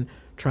and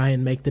try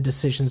and make the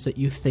decisions that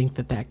you think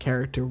that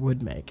character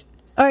would make.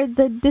 Or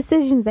the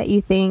decisions that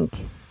you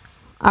think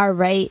are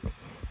right,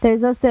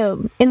 there's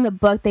also, in the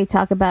book, they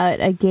talk about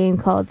a game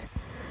called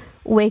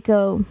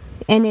Waco,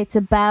 and it's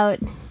about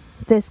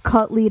this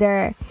cult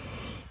leader,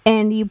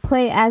 and you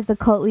play as the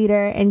cult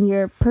leader, and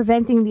you're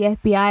preventing the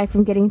FBI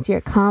from getting into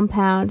your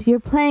compound. You're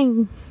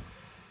playing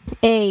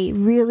a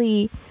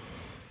really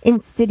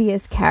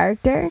insidious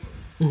character,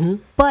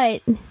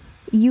 but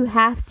you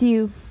have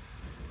to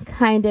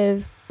kind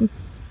of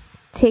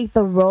take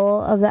the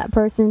role of that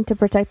person to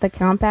protect the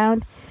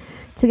compound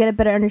to get a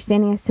better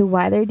understanding as to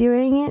why they're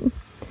doing it.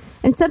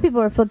 And some people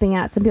are flipping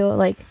out. Some people are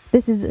like,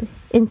 this is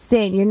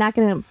insane. You're not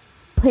going to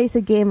place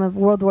a game of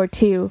World War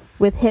II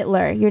with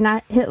Hitler.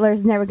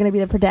 Hitler's never going to be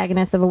the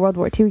protagonist of a World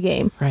War II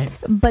game. Right.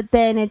 But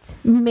then it's,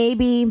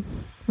 maybe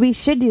we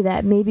should do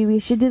that. Maybe we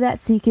should do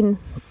that so you can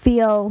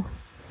feel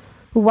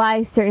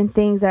why certain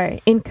things are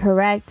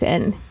incorrect.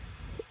 And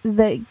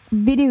the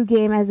video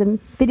games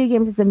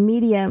as a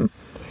medium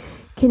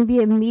can be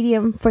a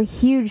medium for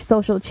huge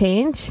social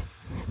change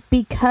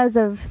because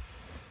of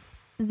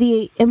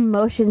the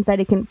emotions that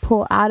it can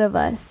pull out of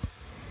us.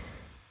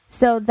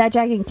 So that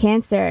Dragon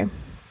Cancer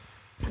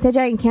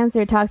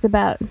talks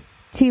about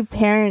two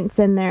parents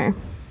and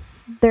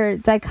their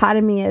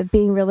dichotomy of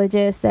being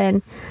religious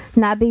and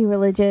not being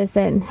religious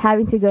and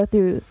having to go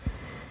through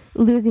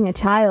losing a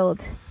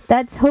child.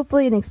 That's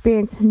hopefully an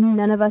experience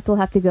none of us will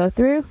have to go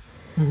through,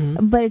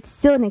 but it's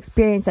still an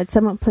experience that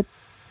someone put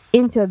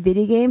into a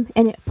video game,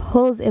 and it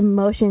pulls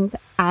emotions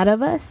out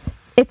of us.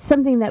 It's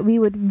something that we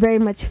would very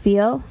much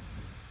feel,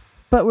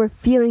 but we're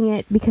feeling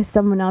it because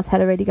someone else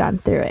had already gone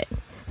through it.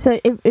 So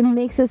it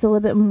makes us a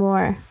little bit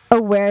more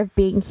aware of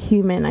being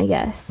human, I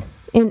guess,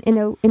 in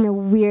a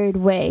weird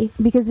way,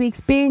 because we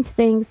experience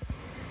things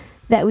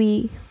that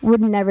we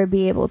would never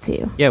be able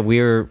to. Yeah,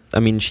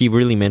 she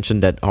really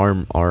mentioned that our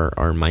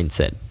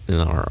mindset and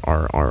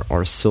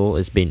our soul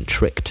is being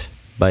tricked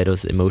by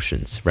those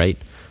emotions, right?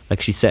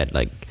 Like she said,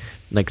 like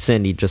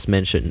Sandy just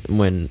mentioned,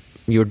 when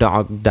your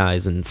dog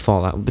dies in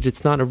Fallout, but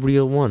it's not a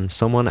real one.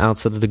 Someone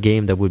outside of the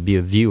game that would be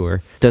a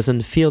viewer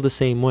doesn't feel the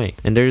same way.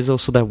 And there is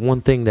also that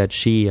one thing that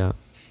she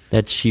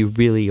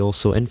really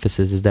also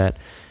emphasizes, is that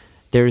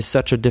there is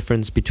such a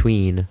difference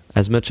between,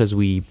 as much as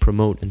we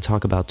promote and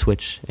talk about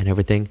Twitch and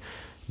everything,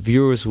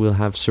 viewers will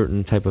have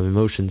certain type of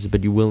emotions,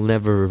 but you will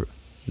never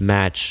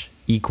match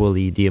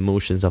equally the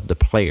emotions of the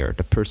player,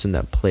 the person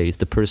that plays,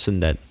 the person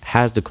that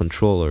has the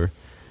controller,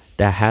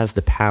 that has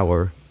the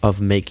power of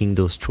making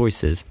those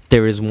choices.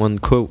 There is one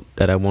quote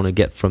that I want to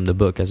get from the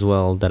book as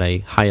well that I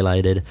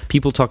highlighted.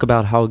 People talk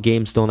about how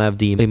games don't have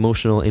the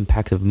emotional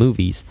impact of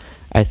movies.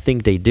 I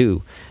think they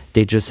do.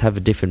 They just have a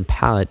different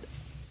palette.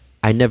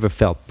 I never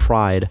felt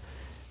pride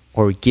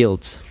or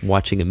guilt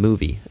watching a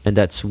movie, and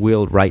that's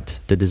Will Wright,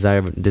 the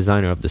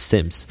designer of The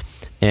Sims.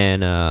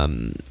 And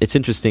it's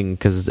interesting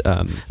because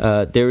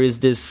there is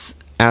this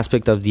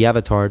aspect of the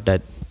avatar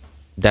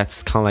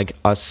that's kind of like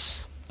us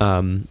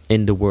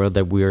in the world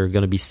that we're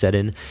going to be set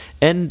in,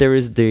 and there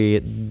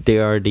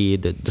are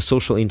the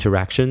social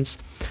interactions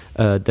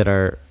that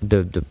are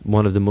the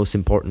one of the most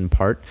important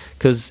part,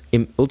 because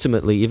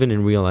ultimately, even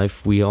in real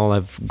life, we all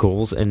have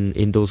goals, and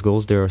in those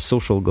goals there are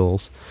social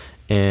goals,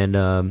 and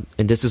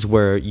this is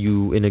where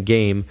you, in a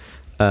game,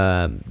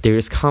 there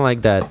is kind of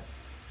like that.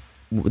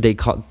 They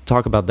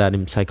talk about that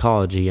in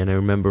psychology, and I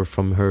remember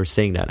from her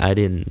saying that. I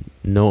didn't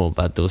know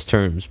about those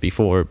terms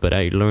before, but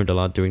I learned a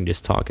lot during this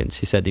talk. And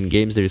she said in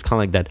games there's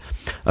kind of like that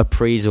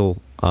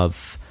appraisal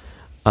of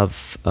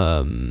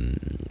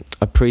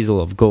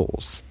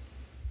goals,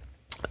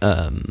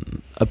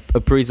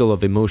 appraisal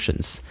of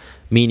emotions,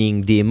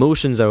 meaning the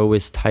emotions are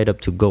always tied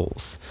up to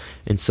goals,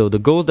 and so the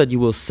goals that you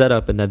will set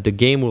up and that the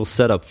game will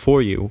set up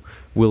for you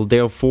will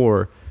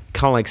therefore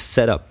kind of like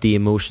set up the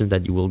emotions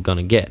that you will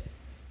gonna get,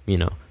 you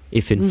know.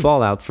 If in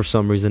Fallout, for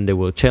some reason, they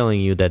were telling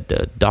you that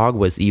the dog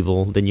was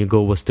evil, then your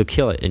goal was to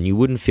kill it, and you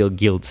wouldn't feel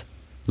guilt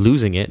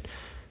losing it.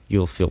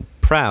 You'll feel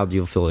proud.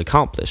 You'll feel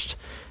accomplished.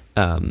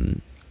 She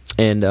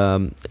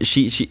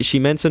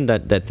mentioned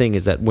that thing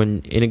is that when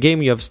in a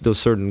game you have those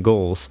certain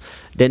goals,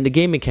 then the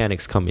game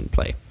mechanics come in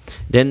play.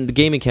 Then the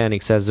game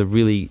mechanics has a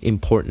really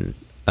important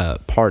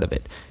part of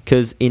it,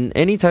 because in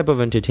any type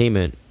of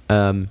entertainment,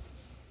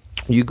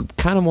 you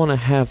kind of want to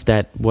have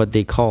that what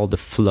they call the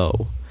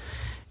flow.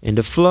 And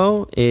the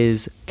flow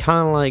is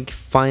kind of like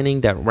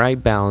finding that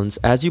right balance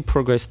as you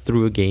progress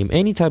through a game,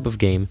 any type of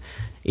game.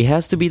 It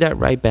has to be that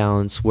right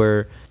balance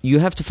where you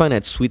have to find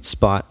that sweet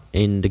spot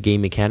in the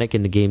game mechanic,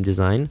 in the game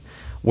design,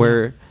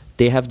 where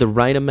they have the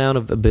right amount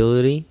of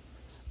ability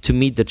to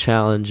meet the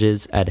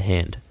challenges at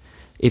hand.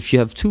 If you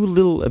have too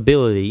little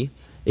ability,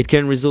 it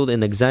can result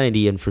in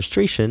anxiety and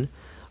frustration,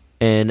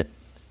 and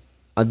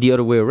the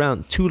other way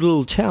around, too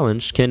little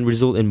challenge can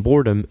result in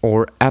boredom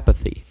or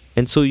apathy.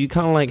 And so you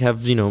kind of like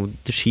have, you know,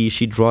 she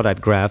draw that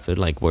graph at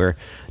like where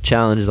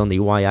challenge is on the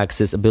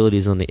y-axis, ability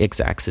is on the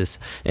x-axis,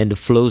 and the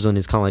flow zone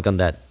is kind of like on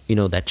that, you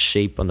know, that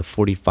shape on the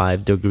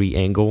 45-degree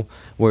angle,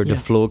 where the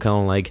flow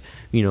kind of like,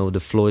 you know,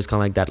 the flow is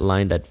kind of like that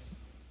line that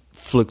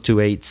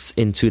fluctuates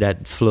into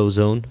that flow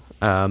zone.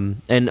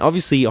 And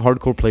obviously a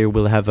hardcore player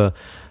will have a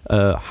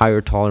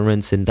higher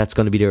tolerance, and that's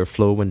going to be their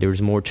flow when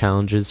there's more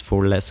challenges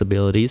for less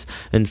abilities.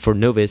 And for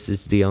novice,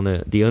 it's the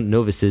other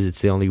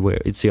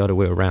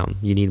way around.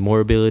 You need more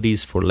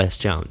abilities for less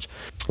challenge,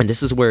 and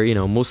this is where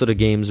most of the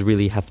games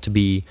really have to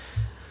be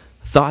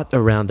thought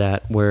around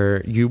that,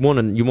 where you want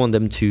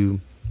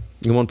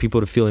people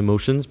to feel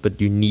emotions, but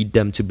you need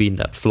them to be in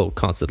that flow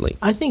constantly.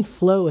 I think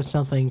flow is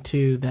something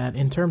too that,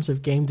 in terms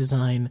of game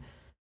design,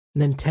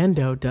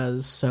 Nintendo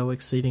does so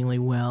exceedingly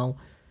well.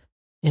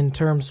 In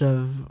terms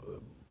of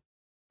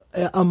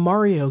a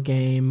Mario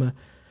game,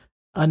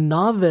 a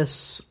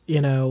novice,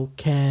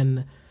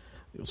 can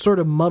sort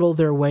of muddle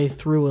their way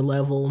through a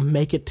level,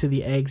 make it to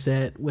the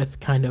exit with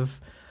kind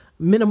of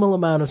minimal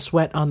amount of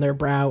sweat on their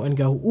brow and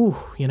go, ooh,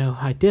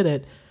 I did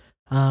it.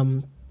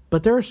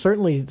 But there are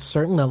certainly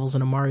certain levels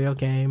in a Mario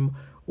game,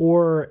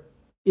 or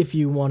if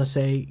you want to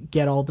say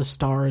get all the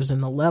stars in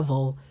the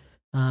level,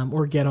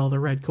 or get all the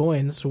red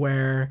coins,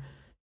 where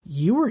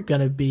you're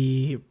gonna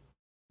be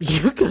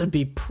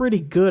pretty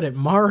good at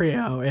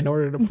Mario in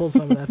order to pull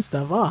some of that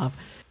stuff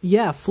off.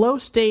 Yeah, flow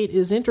state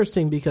is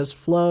interesting because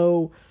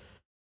flow,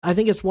 I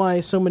think it's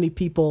why so many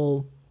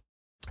people,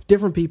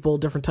 different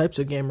types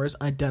of gamers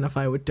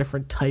identify with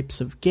different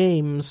types of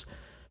games,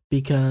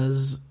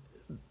 because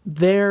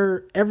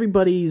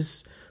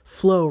everybody's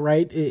flow,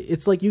 right?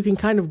 It's like you can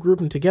kind of group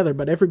them together,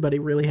 but everybody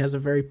really has a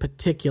very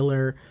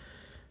particular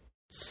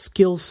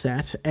skill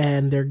set,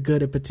 and they're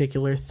good at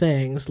particular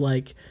things.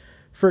 Like,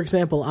 for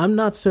example, I'm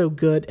not so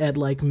good at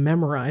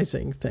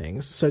memorizing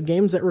things. So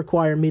games that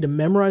require me to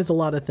memorize a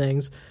lot of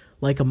things,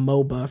 like a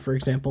MOBA, for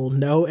example,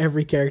 know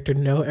every character,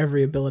 know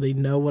every ability,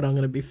 know what I'm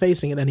going to be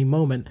facing at any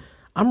moment,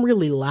 I'm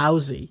really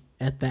lousy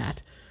at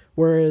that.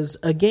 Whereas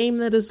a game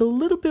that is a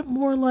little bit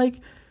more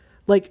like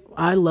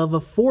I love a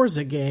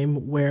Forza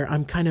game where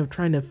I'm kind of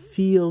trying to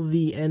feel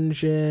the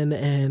engine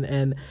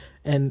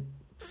and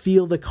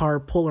feel the car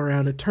pull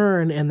around a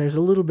turn, and there's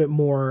a little bit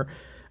more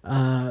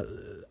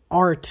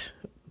art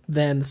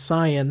than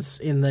science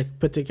in the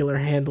particular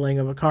handling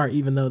of a car,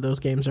 even though those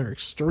games are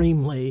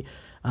extremely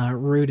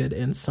rooted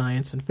in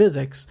science and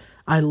physics.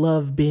 I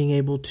love being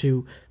able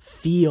to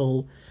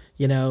feel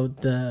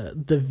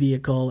the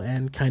vehicle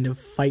and kind of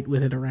fight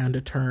with it around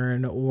a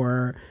turn,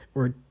 or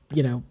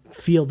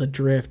feel the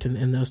drift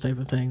and those type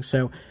of things.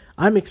 So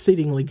I'm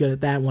exceedingly good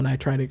at that. When I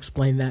try to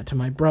explain that to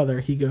my brother,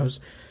 he goes,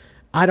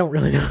 I don't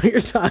really know what you're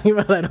talking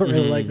about. I don't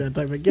really like that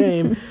type of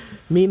game.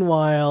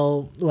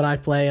 Meanwhile, when I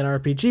play an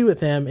RPG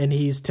with him and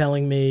he's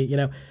telling me,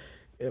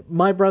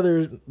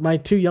 my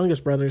two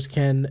youngest brothers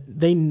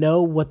they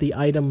know what the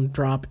item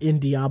drop in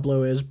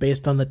Diablo is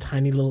based on the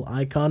tiny little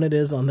icon it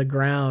is on the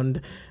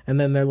ground, and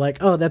then they're like,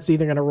 oh, that's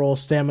either going to roll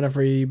stamina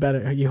for you,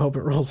 you hope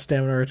it rolls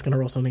stamina, or it's going to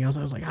roll something else.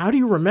 I was like, how do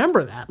you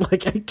remember that? I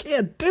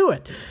can't do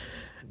it.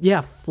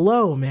 Yeah,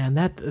 flow, man,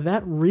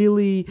 that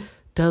really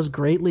does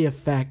greatly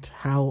affect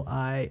how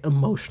I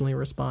emotionally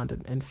respond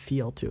and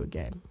feel to a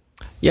game.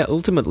 Yeah,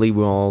 ultimately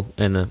we all,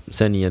 and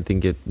Seni, I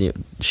think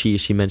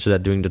she mentioned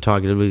that during the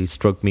talk. It really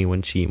struck me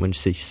when she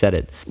said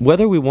it.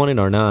 Whether we want it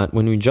or not,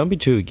 when we jump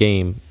into a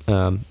game,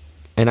 and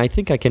I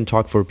think I can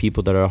talk for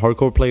people that are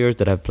hardcore players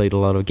that have played a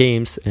lot of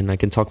games, and I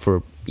can talk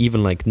for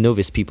even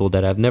novice people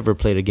that have never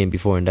played a game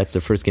before, and that's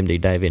the first game they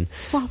dive in.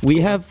 Softcore.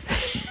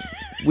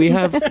 We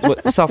have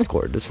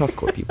softcore, the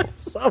softcore people.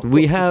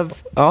 We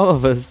have all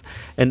of us,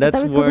 and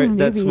that's why.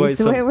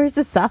 So where's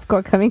the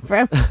softcore coming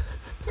from?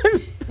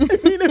 I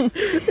mean, if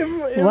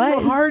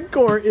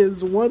hardcore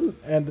is one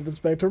end of the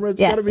spectrum,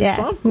 it's got to be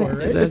softcore,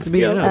 right? It has to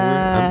be.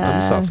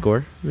 I'm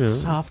softcore.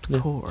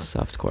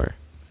 Softcore.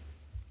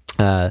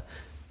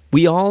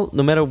 We all,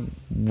 no matter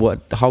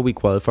how we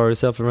qualify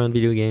ourselves around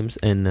video games,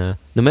 and no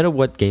matter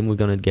what game we're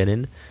gonna get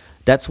in,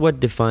 that's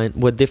what defines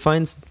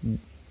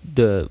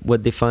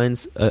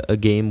a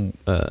game,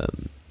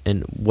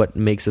 and what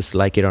makes us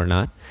like it or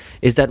not,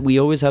 is that we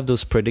always have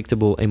those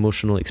predictable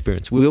emotional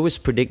experience. We always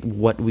predict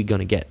what we're going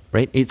to get,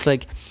 right? It's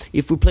like,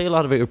 if we play a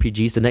lot of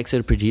RPGs, the next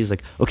RPG is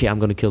like, okay, I'm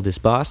going to kill this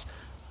boss.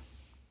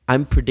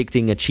 I'm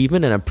predicting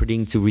achievement, and I'm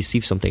predicting to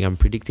receive something. I'm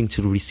predicting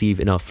to receive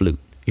enough loot.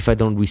 If I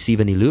don't receive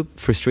any loot,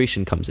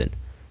 frustration comes in.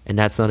 And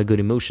that's not a good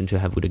emotion to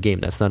have with a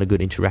game. That's not a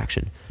good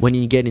interaction. When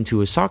you get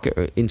into a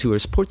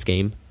sports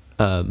game,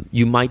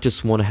 you might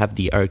just want to have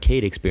the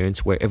arcade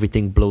experience where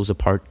everything blows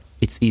apart.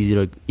 It's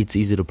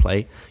easy to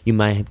play. You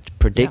might have to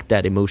predict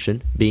that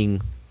emotion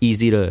being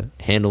easy to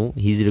handle,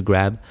 easy to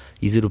grab,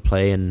 easy to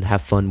play and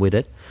have fun with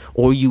it.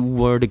 Or you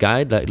were the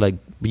guy like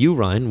you,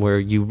 Ryan, where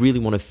you really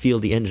want to feel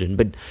the engine.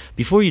 But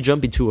before you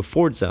jump into a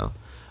Forza,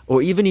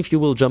 or even if you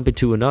will jump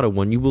into another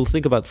one, you will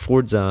think about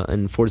Forza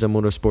and Forza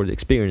Motorsport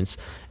experience,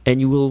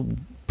 and you will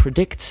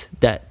predict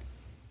that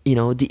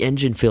the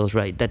engine feels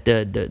right, that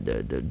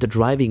the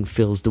driving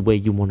feels the way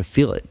you want to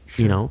feel it,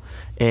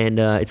 and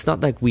it's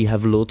not like we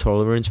have low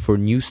tolerance for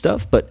new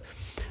stuff, but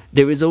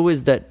there is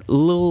always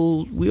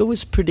we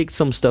always predict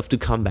some stuff to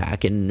come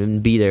back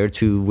and be there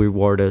to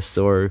reward us,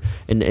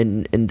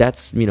 and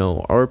that's,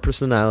 our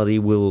personality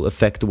will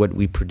affect what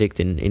we predict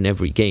in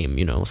every game.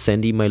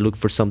 Sandy might look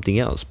for something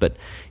else, but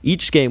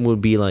each game will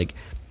be like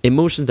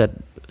emotions that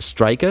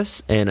strike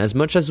us, and as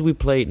much as we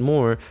play it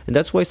more, and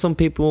that's why some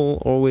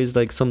people always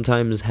like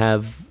sometimes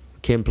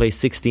can play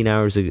 16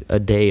 hours a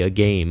day a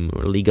game,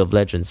 or League of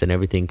Legends and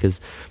everything,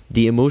 because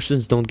the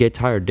emotions don't get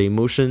tired. The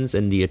emotions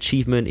and the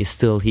achievement is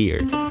still here.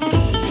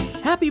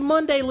 Happy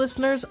Monday,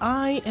 listeners.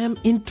 I am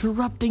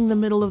interrupting the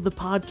middle of the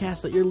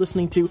podcast that you're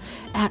listening to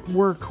at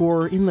work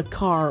or in the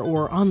car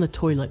or on the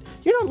toilet.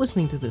 You're not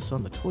listening to this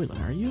on the toilet,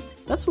 are you?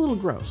 That's a little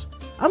gross.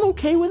 I'm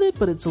okay with it,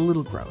 but it's a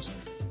little gross.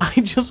 I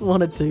just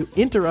wanted to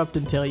interrupt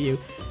and tell you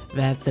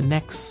that the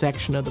next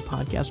section of the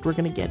podcast, we're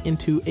going to get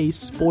into a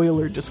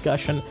spoiler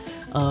discussion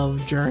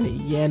of Journey.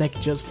 Yannick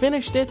just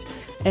finished it,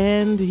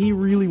 and he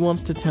really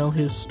wants to tell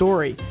his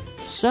story.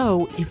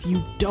 So, if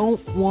you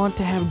don't want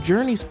to have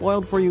Journey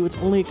spoiled for you, it's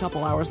only a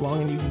couple hours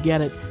long and you can get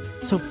it.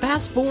 So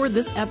fast forward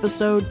this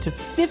episode to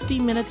 50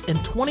 minutes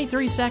and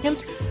 23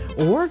 seconds,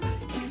 or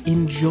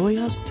enjoy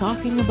us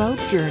talking about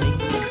Journey.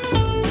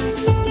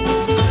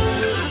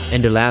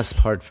 And the last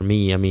part for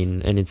me,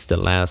 and it's the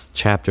last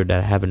chapter that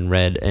I haven't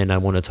read, and I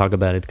want to talk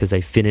about it because I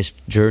finished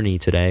Journey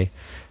today.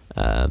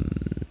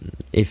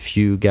 If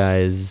you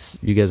guys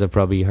have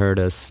probably heard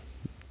us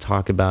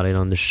talk about it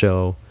on the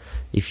show,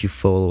 if you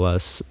follow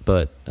us,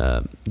 but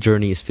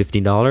Journey is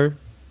 $15.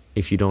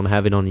 If you don't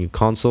have it on your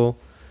console,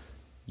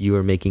 you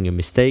are making a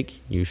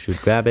mistake. You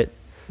should grab it.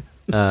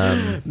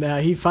 Now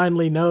he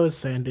finally knows,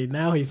 Sandy.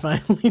 Now he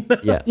finally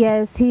knows. Yeah.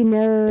 Yes, he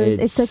knows.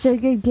 It's such a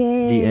good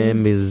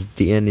game.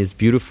 The end is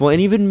beautiful,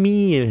 and even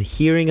me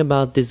hearing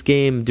about this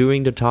game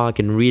during the talk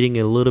and reading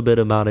a little bit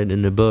about it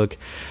in the book,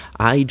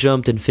 I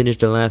jumped and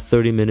finished the last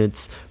 30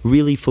 minutes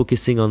really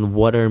focusing on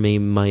what are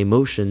my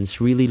emotions,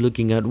 really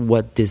looking at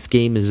what this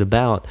game is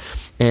about.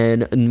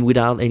 And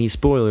without any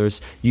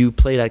spoilers, you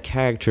play that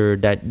character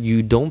that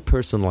you don't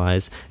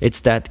personalize.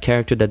 It's that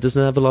character that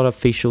doesn't have a lot of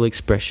facial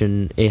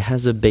expression. It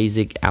has a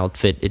basic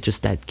outfit. It's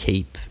just that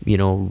cape,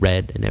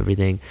 red and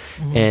everything.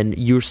 Mm-hmm. And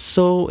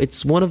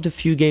it's one of the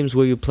few games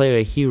where you play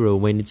a hero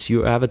when it's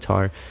your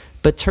avatar.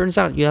 But turns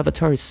out your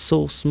avatar is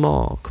so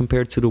small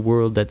compared to the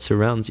world that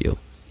surrounds you.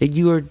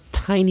 You are a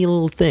tiny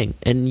little thing,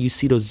 and you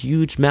see those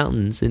huge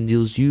mountains and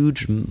those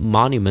huge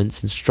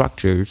monuments and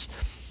structures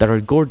that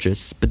are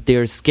gorgeous, but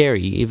they're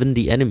scary. Even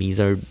the enemies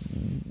are.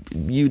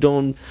 You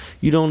don't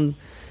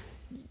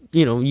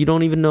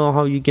even know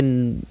how you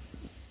can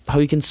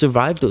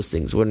survive those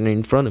things when they're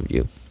in front of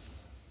you.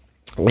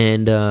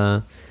 And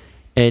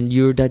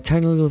you're that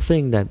tiny little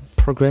thing that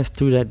progressed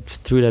through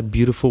that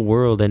beautiful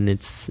world,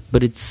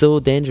 but it's so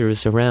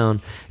dangerous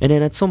around. And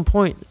then at some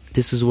point,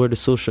 this is where the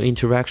social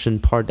interaction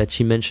part that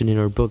she mentioned in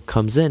her book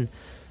comes in.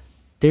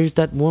 There's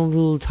that one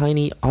little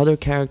tiny other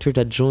character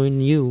that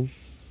join you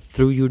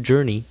through your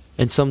journey,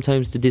 and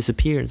sometimes they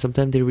disappear and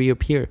sometimes they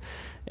reappear.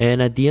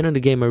 And at the end of the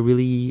game,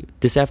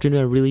 this afternoon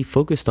I really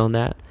focused on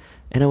that,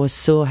 and I was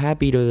so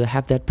happy to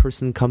have that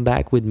person come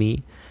back with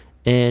me,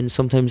 and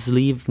sometimes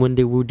leave when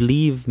they would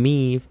leave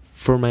me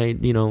for my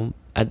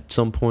at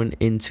some point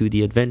into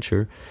the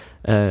adventure.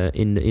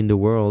 In the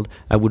world,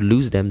 I would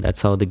lose them.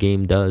 That's how the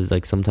game does.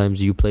 Like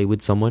sometimes you play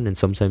with someone and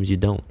sometimes you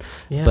don't.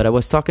 Yeah. But I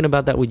was talking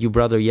about that with your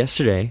brother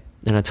yesterday,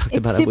 and I talked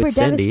about it with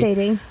Sandy.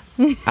 Devastating.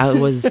 I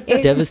was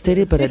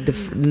devastated, but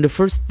in the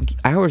first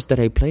hours that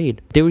I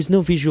played, there was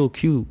no visual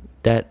cue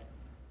that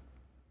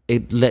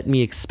it let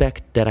me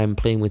expect that I'm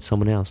playing with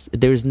someone else.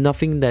 There's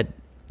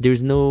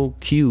no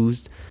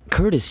cues.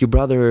 Curtis, your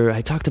brother,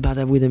 I talked about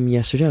that with him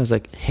yesterday. I was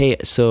like, hey,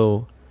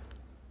 so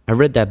I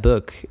read that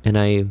book and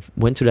I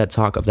went to that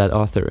talk of that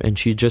author, and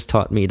she just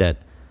taught me that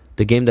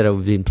the game that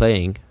I've been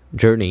playing,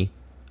 Journey,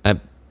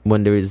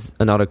 when there is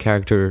another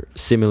character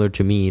similar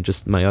to me,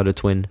 just my other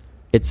twin,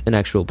 it's an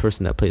actual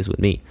person that plays with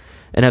me.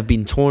 And I've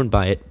been torn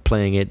by it,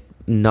 playing it,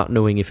 not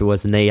knowing if it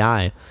was an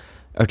AI,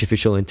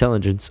 artificial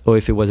intelligence, or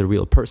if it was a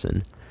real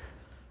person.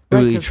 It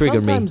really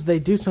triggered me. Sometimes they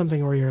do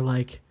something where you're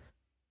like,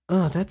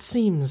 oh, that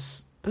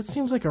seems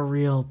like a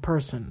real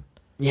person.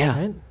 Yeah.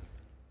 Right?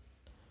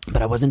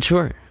 But I wasn't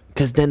sure.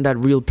 Because then that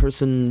real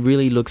person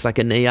really looks like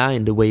an AI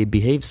in the way it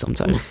behaves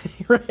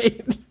sometimes.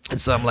 Right. And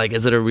so I'm like,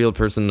 is it a real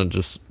person or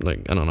just,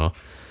 like, I don't know.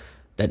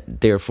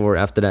 That therefore,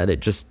 after that,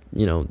 it just,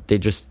 they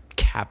just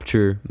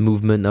capture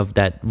movement of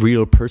that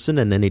real person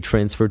and then they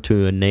transfer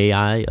to an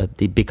AI.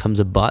 It becomes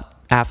a bot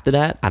after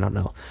that. I don't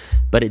know.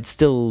 But it's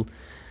still,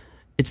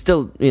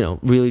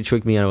 really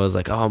tricked me. And I was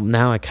like, oh,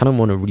 now I kind of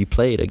want to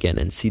replay it again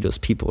and see those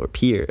people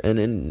appear.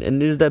 And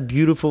there's that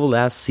beautiful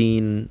last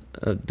scene,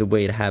 the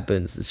way it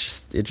happens.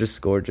 It's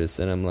just gorgeous.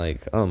 And I'm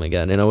like, oh my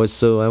God. And I was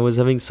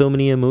having so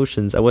many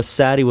emotions. I was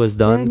sad it was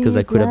done because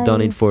I could have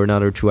done it for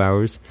another 2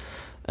 hours.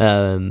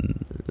 But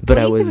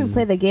you can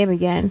play the game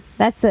again.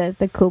 That's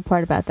the cool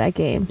part about that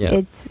game.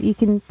 Yeah. You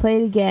can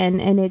play it again,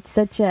 and it's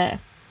such a.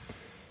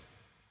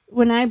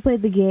 When I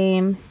played the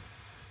game,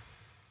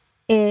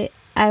 I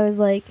was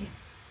like,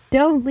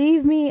 don't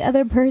leave me,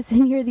 other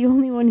person. You're the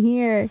only one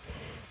here.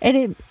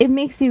 And it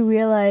makes you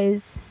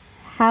realize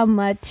how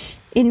much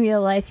in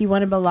real life you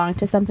want to belong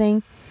to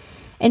something.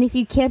 And if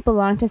you can't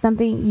belong to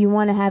something, you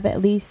want to have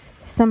at least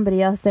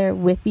somebody else there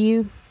with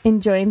you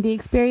enjoying the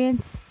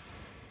experience.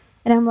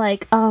 and I'm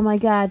like, oh my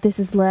god, this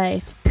is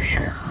life.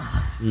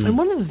 And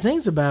one of the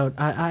things about,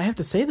 I have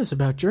to say this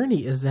about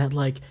Journey, is that,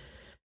 like,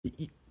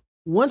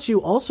 once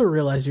you also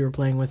realize you were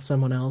playing with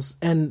someone else,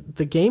 and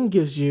the game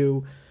gives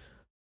you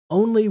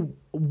only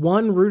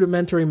one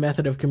rudimentary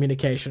method of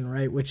communication,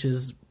 right, which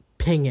is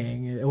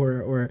pinging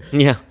or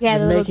Yeah,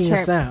 just making a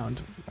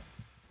sound.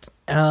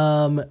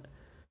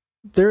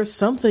 There's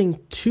something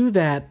to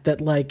that,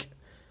 like,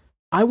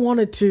 I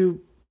wanted to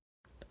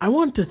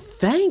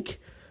thank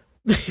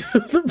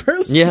the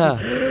person. Yeah.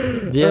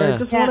 Or I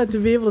just wanted to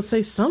be able to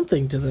say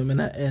something to them,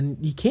 and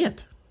you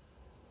can't.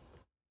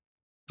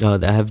 Oh,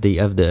 I have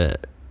the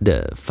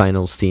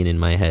final scene in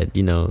my head.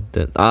 You know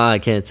that I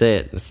can't say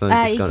it. It's not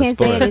just you gonna can't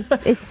spoil say it.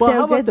 It's Well, so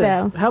how about good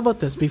this? though. How about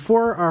this?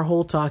 Before our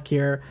whole talk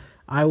here,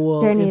 I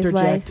will Journey is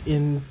interject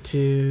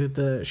into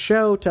the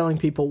show, telling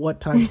people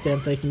what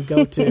timestamp they can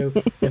go to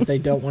if they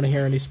don't want to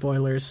hear any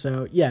spoilers.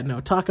 So, yeah,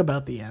 no, talk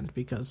about the end,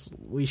 because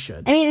we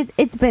should. I mean,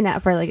 it's been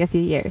out for like a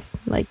few years,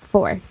 like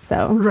 4.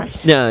 So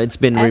Right. Yeah, it's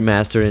been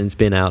remastered and it's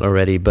been out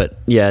already. But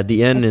yeah,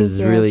 the end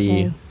is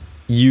really okay.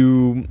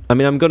 I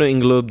mean, I'm gonna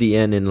englobe the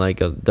end in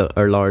like a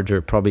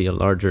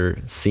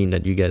larger scene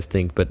that you guys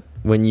think. But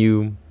when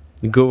you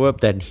go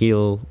up that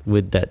hill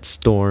with that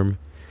storm,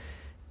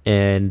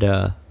 and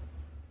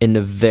in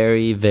the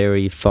very,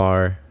 very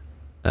far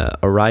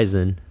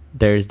horizon,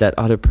 there's that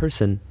other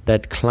person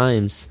that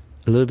climbs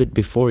a little bit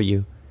before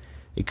you.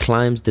 It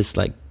climbs this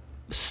like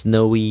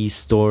snowy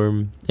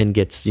storm and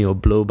gets,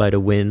 blown by the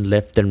wind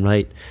left and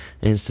right.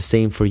 And it's the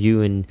same for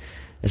you. And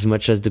as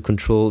much as the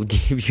control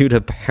gave you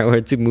the power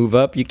to move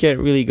up, you can't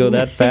really go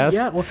that fast.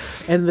 Yeah, well,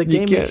 and the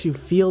game makes you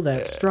feel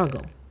that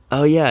struggle.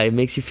 Oh yeah, it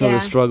makes you feel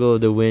the struggle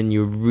of the wind.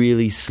 You're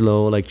really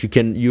slow. Like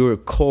you're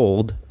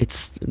cold.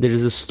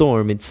 There's a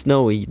storm. It's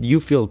snowy.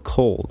 You feel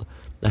cold.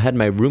 I had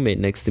my roommate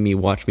next to me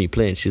watch me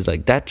play, and she's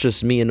like, "That's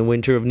just me in the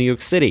winter of New York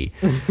City."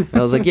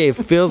 I was like, "Yeah, it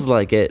feels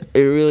like it.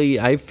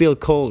 I feel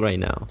cold right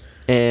now."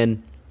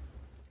 And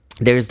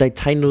there's that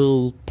tiny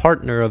little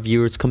partner of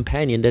yours,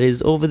 companion, that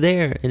is over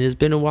there, and it's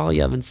been a while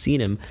you haven't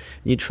seen him.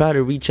 And you try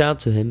to reach out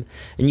to him,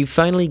 and you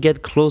finally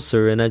get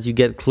closer. And as you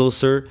get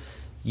closer,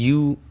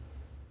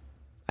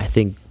 I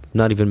think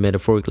not even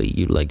metaphorically,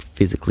 you like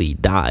physically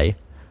die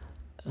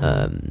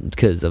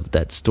because of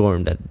that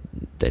storm that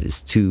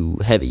is too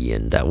heavy,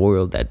 and that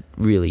world that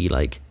really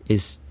like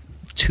is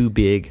too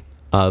big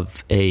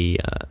of a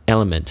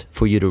element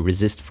for you to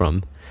resist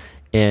from.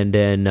 And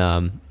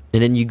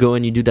then you go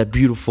and you do that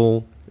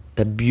beautiful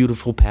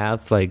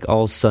path, like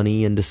all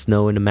sunny in the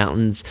snow in the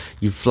mountains.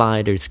 You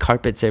fly. There's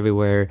carpets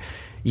everywhere.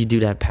 You do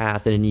that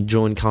path, and then you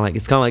join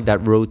it's kind of like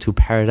that road to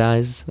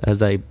paradise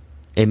as I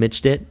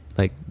imaged it.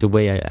 Like the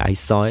way I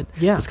saw it.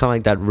 Yeah. It's kind of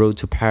like that road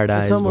to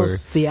paradise. It's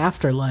almost the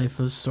afterlife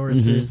of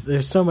sorts. Mm-hmm.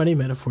 There's so many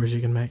metaphors you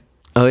can make.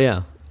 Oh,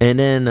 yeah. And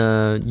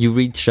then you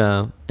reach,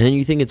 and then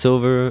you think it's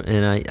over,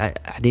 and I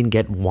didn't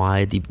get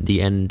why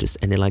the end just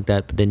ended like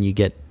that, but then you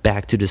get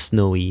back to the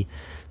snowy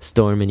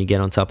storm, and you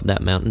get on top of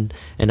that mountain,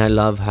 and I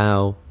love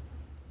how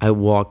I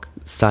walk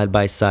side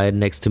by side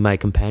next to my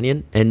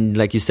companion, and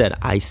like you said,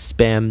 I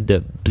spam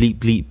the bleep,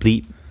 bleep,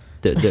 bleep,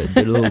 the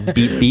little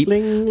beep beep,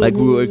 Bling, like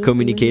we were bling,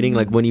 communicating.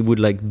 bling. Like when he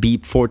would like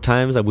beep 4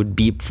 times, I would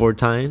beep 4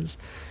 times,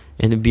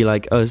 and it'd be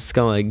like us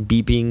kind of like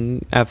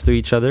beeping after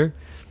each other,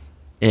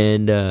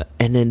 and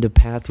then the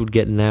path would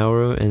get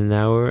narrower and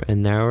narrower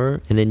and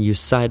narrower, and then you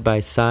side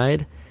by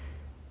side,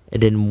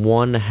 and then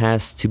one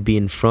has to be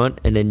in front,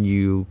 and then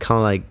you kind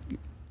of like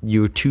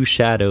your 2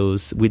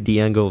 shadows with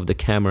the angle of the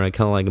camera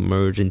kind of like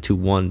merge into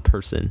one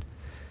person,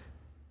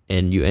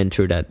 and you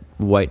enter that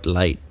white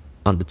light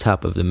on the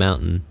top of the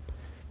mountain.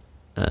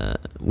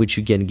 Which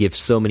you can give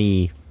so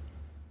many,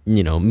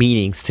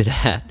 meanings to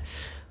that.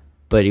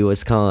 But it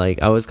was kind of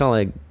like, I was kind of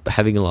like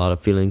having a lot of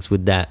feelings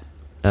with that.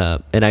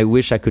 And I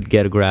wish I could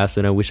get a grasp,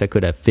 and I wish I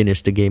could have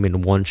finished the game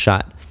in one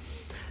shot.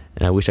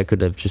 And I wish I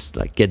could have just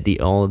like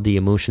get all the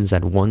emotions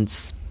at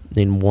once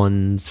in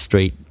one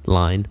straight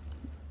line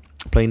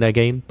playing that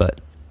game.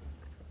 But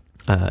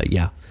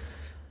yeah,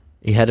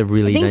 it had a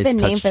really nice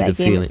touch to the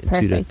feeling,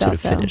 to the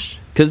finish.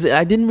 Because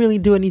I didn't really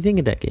do anything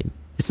in that game.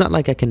 It's not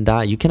like I can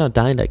die. You cannot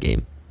die in that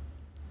game.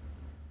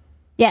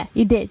 Yeah,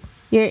 you did.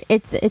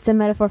 It's a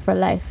metaphor for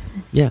life.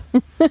 Yeah.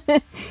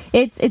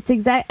 It's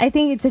exact. I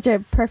think it's such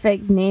a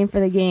perfect name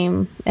for the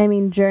game. I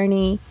mean,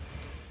 Journey.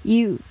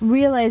 You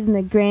realize in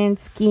the grand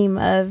scheme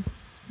of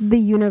the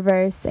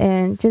universe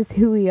and just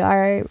who we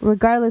are,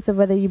 regardless of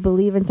whether you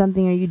believe in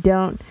something or you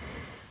don't.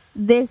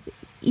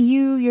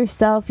 You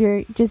yourself,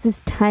 you're just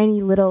this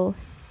tiny little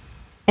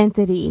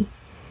entity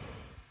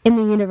in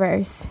the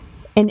universe.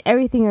 And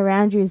everything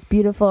around you is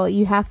beautiful.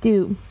 You have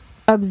to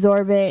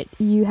absorb it.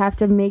 You have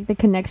to make the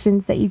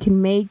connections that you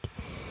can make.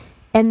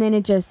 And then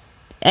it just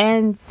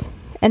ends.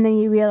 And then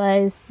you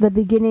realize the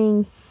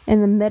beginning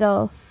and the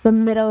middle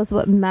is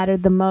what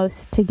mattered the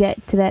most to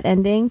get to that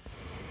ending.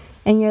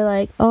 And you're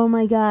like, oh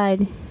my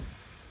God,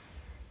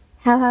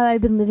 how have I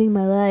been living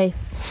my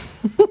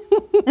life?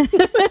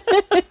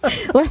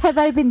 What have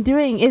I been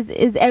doing?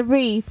 Is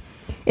every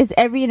Is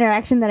every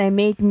interaction that I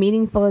make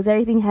meaningful? Is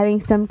everything having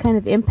some kind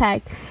of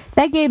impact?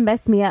 That game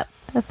messed me up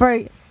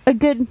for a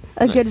good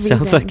reason.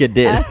 Sounds like it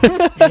did.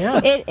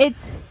 Yeah.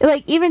 It's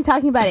like, even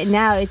talking about it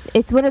now,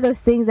 it's one of those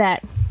things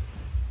that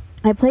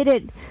I played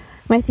it.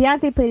 My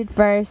fiance played it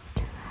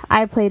first.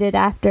 I played it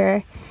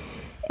after,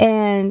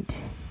 and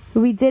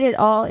we did it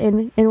all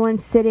in one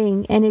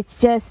sitting. And it's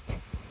just,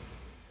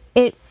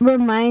 it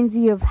reminds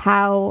you of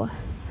how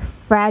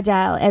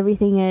fragile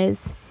everything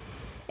is,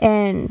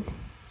 and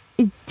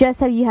just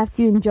how you have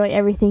to enjoy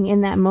everything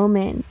in that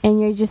moment. And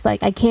you're just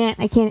like, I can't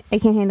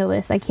handle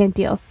this. I can't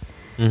deal.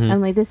 Mm-hmm.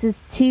 I'm like, this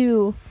is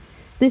too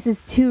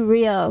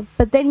real.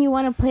 But then you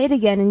want to play it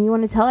again, and you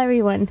want to tell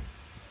everyone,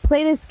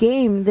 play this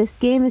game. This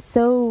game is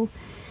so,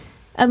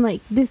 I'm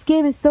like, this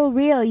game is so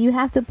real. You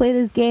have to play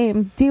this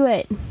game. Do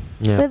it.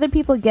 Yeah. Whether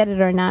people get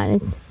it or not,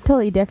 it's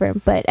totally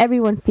different. But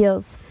everyone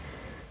feels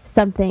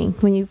something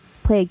when you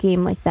play a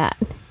game like that.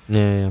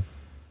 Yeah.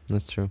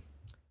 That's true.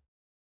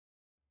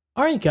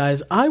 All right,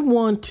 guys, I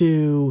want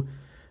to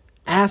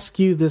ask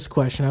you this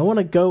question. I want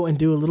to go and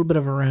do a little bit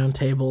of a round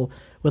table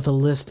with a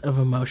list of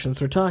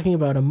emotions. We're talking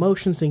about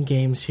emotions in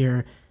games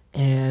here,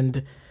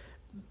 and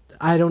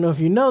I don't know if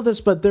you know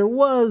this, but there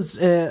was,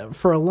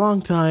 for a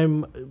long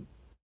time,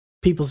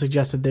 people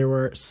suggested there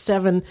were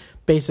 7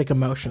 basic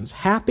emotions: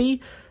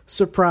 happy,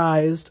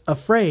 surprised,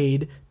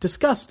 afraid,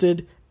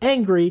 disgusted,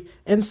 angry,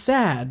 and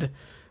sad.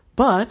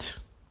 But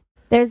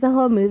there's a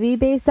whole movie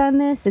based on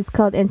this. It's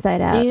called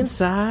Inside Out.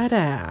 Inside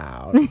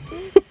Out.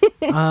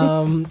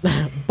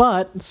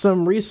 But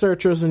some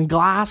researchers in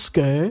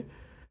Glasgow,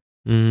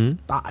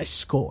 I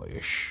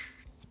Scottish.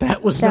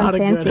 That was Sounds not a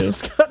fancy. good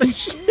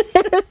Scottish.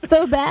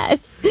 So bad.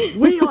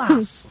 Wee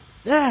lass.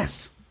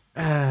 Yes.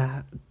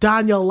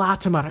 Daniel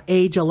Latimer,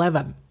 age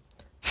 11.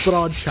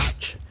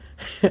 Broadchurch.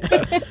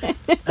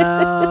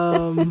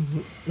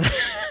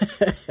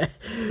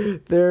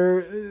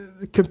 Their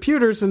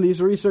computers and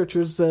these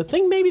researchers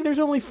think maybe there's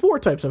only 4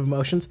 types of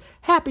emotions: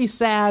 happy,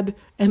 sad,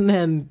 and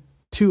then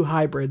 2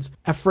 hybrids: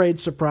 afraid,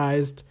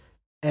 surprised,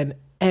 and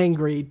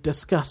angry,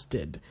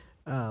 disgusted.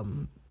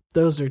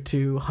 Those are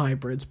 2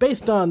 hybrids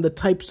based on the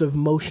types of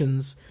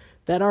motions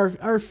that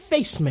our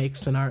face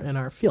makes and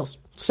our feels.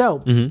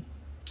 So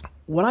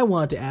what I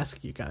want to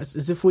ask you guys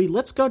is,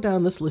 let's go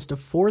down this list of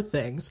 4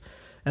 things,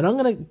 and I'm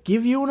going to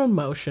give you an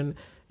emotion,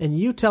 and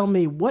you tell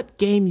me what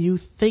game you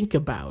think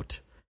about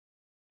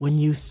when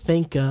you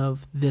think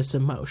of this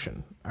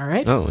emotion. All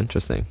right? Oh,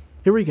 interesting.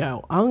 Here we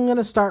go. I'm going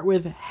to start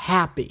with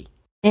happy.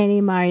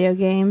 Any Mario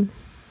game.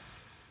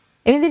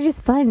 I mean, they're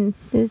just fun.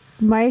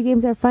 Mario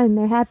games are fun.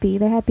 They're happy.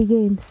 They're happy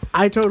games.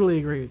 I totally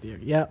agree with you.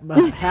 Yeah,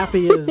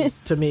 happy is,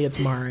 to me, it's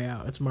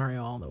Mario. It's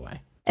Mario all the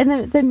way.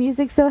 And the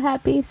music's so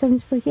happy, so I'm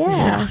just like,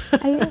 I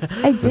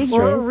dig this.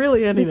 Or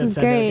really any This is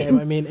Nintendo great. game.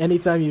 I mean,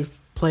 anytime you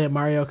play a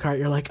Mario Kart,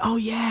 you're like, oh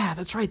yeah,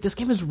 that's right, this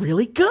game is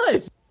really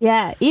good.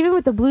 Yeah, even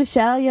with the blue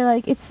shell, you're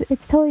like, it's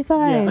totally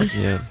fine.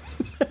 Yeah.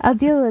 I'll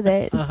deal with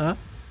it.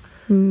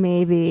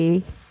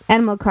 Maybe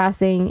Animal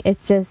Crossing.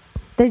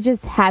 They're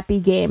just happy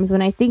games.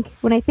 When I think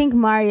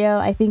Mario,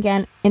 I think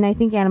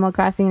Animal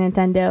Crossing and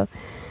Nintendo,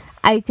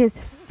 I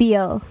just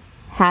feel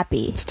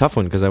happy. It's a tough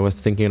one because I was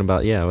thinking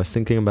about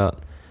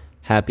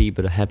happy,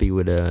 but happy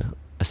with a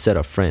set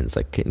of friends,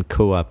 like in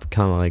co-op,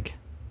 kind of like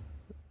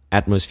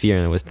atmosphere.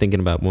 And I was thinking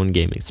about one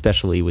game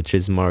especially, which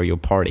is Mario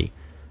Party.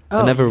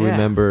 I never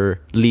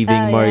remember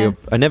leaving Mario. Yeah.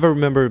 I never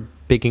remember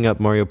picking up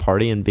Mario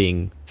Party and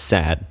being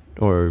sad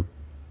or,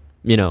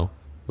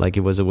 like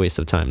it was a waste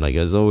of time. Like it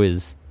was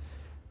always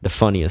the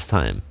funniest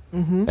time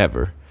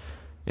ever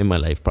in my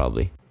life,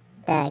 probably.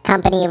 The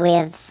company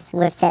we've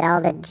said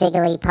all the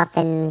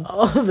Jigglypuffin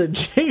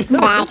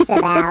facts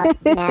about.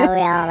 Now we're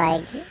all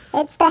like,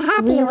 it's the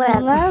happy We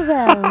world. love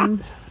them.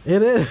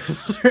 It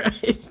is,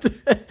 right?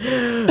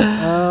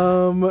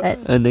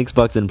 And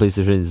Xbox and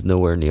PlayStation is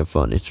nowhere near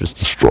fun. It's just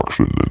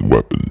destruction and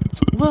weapons.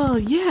 Well,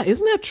 yeah,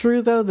 isn't that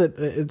true though? That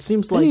it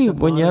seems like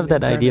When you have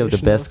that idea of the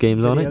best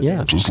games on it,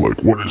 yeah. Just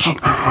like when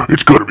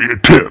it's gonna be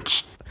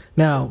intense.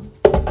 Now,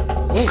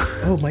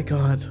 oh my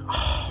God!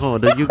 Oh,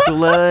 the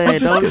ukulele!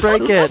 Don't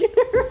break it.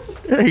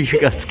 You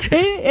got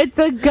scared. It's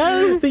a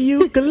ghost. The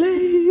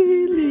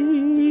ukulele,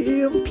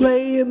 I'm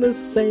playing the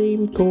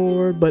same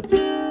chord, but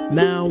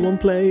now I'm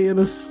playing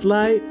a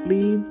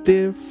slightly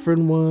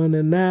different one,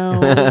 and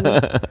now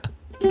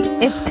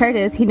It's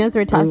Curtis. He knows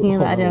we're talking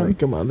about him. Wait,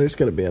 come on, there's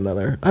gonna be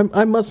another.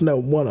 I must know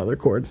one other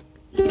chord.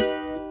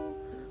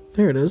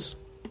 There it is.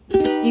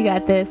 You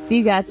got this.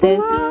 You got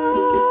this.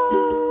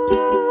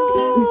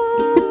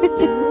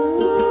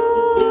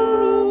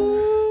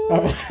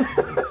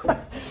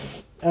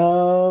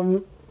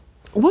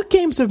 What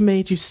games have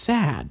made you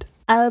sad?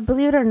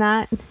 Believe it or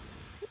not,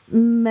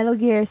 Metal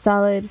Gear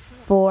Solid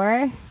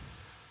 4,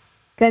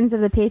 Guns of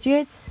the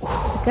Patriots.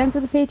 Guns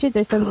of the Patriots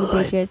or Sons of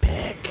the Patriots?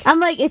 Pick. I'm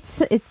like,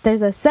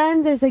 there's a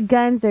Sons, there's a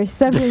Guns, there's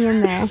something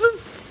in there.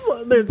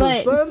 There's a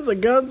sons, a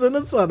guns, and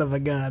a son of a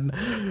gun.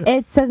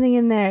 It's something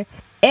in there.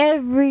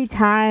 Every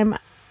time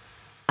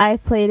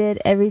I've played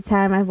it, every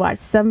time I've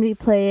watched somebody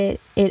play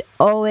it, it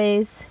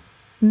always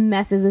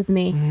messes with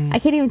me. I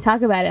can't even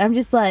talk about it. I'm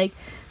just like,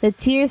 the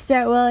tears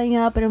start welling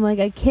up, and I'm like,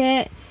 I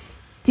can't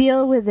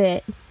deal with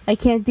it. I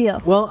can't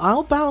deal. Well,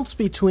 I'll bounce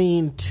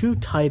between two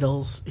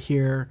titles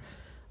here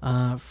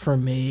for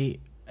me,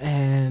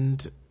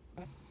 and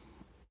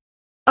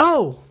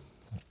I'm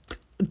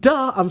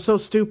so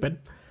stupid.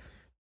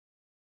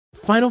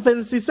 Final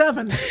Fantasy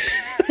VII.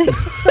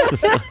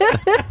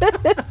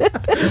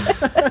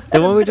 The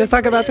one we just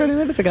talked about 20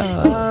 minutes ago.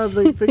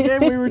 The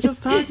game we were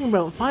just talking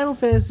about, Final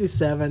Fantasy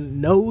VII.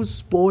 No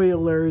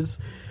spoilers,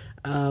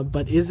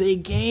 but is a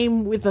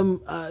game with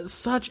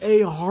such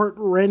a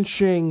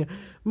heart-wrenching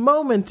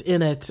moment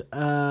in it.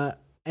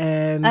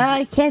 And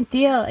I can't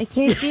deal. I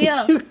can't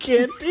deal. You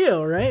can't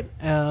deal, right?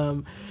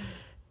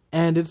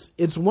 And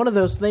it's one of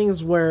those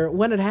things where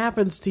when it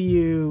happens to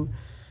you,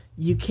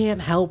 you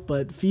can't help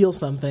but feel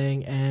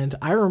something. And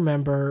I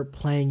remember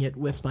playing it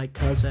with my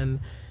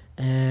cousin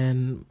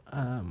and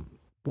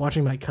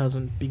watching my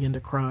cousin begin to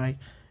cry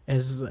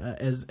as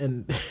it's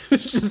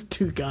just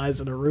two guys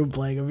in a room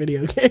playing a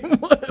video game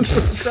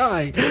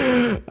crying.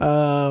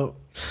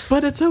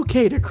 But it's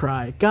okay to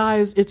cry,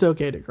 guys. It's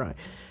okay to cry.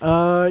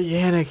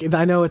 Yannick,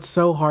 I know it's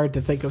so hard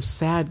to think of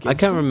sad games. I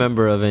can't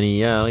remember of any.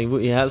 Yeah, like,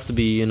 it has to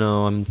be.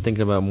 I'm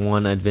thinking about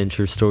one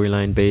adventure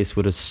storyline based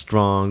with a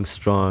strong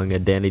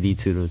identity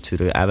to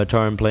the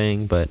avatar I'm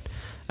playing. But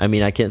I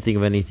mean, I can't think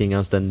of anything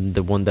else than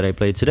the one that I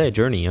played today,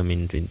 Journey. I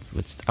mean,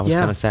 I was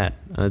kind of sad.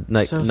 So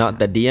not sad.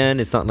 That the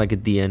end. It's not like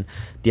at the end.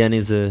 The end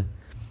is a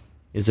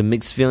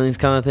mixed feelings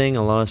kind of thing.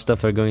 A lot of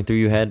stuff are going through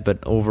your head, but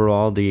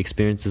overall, the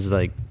experience is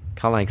like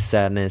kind of like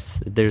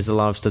sadness. There's a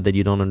lot of stuff that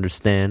you don't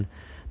understand.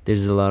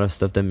 There's a lot of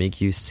stuff that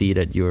make you see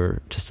that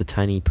you're just a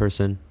tiny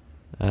person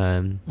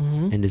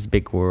in this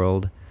big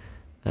world.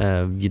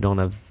 You don't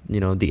have,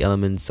 the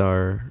elements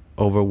are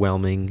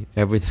overwhelming.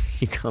 Everything,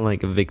 you're kind of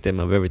like a victim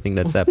of everything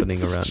that's happening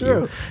around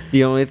you.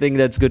 The only thing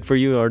that's good for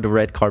you are the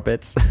red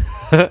carpets.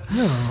 That's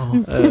how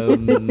we're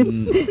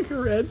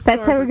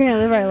gonna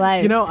live our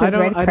lives.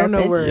 I don't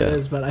know where it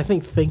is, but I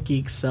think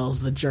ThinkGeek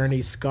sells the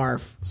Journey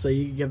scarf, so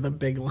you can get the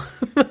big long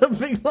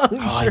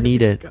I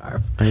need it.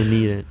 Scarf. I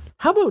need it.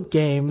 How about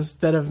games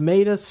that have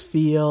made us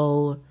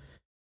feel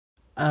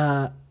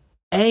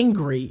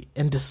angry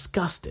and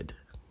disgusted?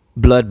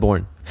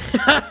 Bloodborne.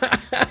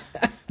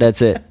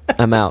 That's it.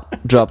 I'm out.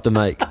 Drop the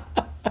mic.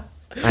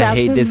 I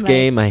hate this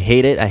game. I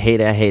hate it. I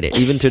hate it. I hate it.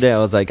 Even today, I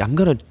was like, I'm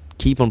going to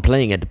keep on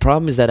playing it. The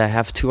problem is that I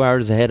have 2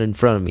 hours ahead in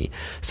front of me.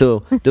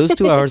 So those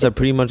 2 hours are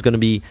pretty much going to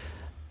be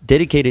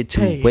dedicated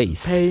to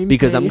waste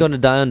because I'm going to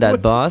die on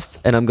that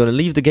boss and I'm going to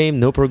leave the game.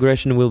 No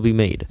progression will be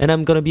made. And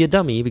I'm going to be a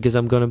dummy because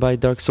I'm going to buy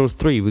Dark Souls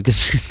 3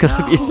 because it's going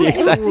to be the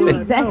exact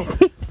same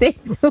thing.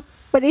 So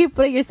what are you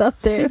putting yourself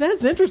through? See,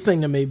 that's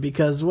interesting to me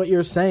because what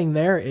you're saying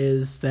there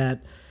is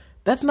that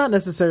that's not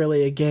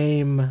necessarily a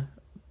game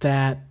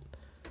that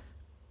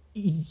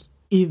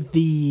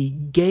the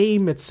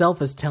game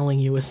itself is telling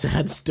you a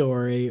sad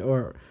story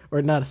or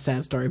not a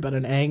sad story, but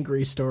an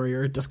angry story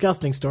or a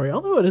disgusting story,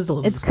 although it is a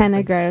little disgusting.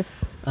 It's kind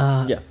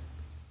of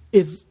gross.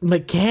 Its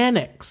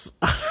mechanics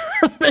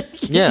are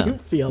making you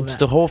feel that. It's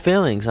the whole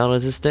feelings out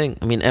of this thing.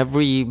 I mean,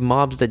 every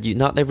mob that you...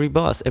 Not every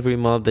boss. Every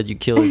mob that you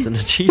kill is an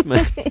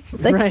achievement.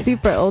 It's like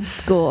super old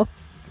school.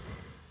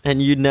 And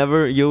you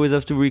always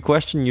have to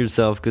re-question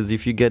yourself, because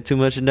if you get too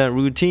much in that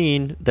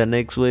routine, that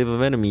next wave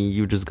of enemy,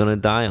 you're just going to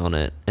die on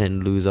it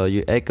and lose all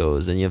your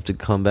echoes, and you have to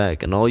come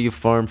back. And all you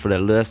farm for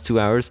that last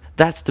 2 hours,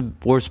 that's the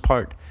worst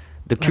part.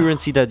 The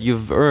currency that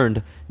you've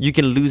earned, you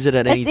can lose it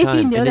at any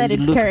time. And then you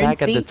look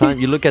back at the time.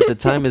 You look at the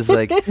time, it's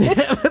like...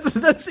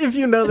 that's if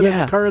you know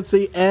that it's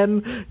currency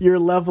and you're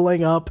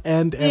leveling up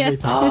and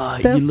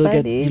everything. So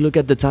you look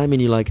at the time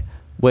and you're like...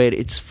 Wait,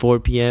 it's 4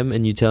 p.m.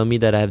 and you tell me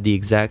that I have the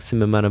exact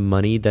same amount of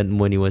money than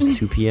when it was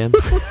 2 p.m.?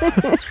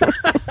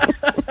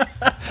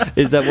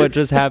 Is that what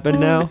just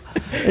happened now?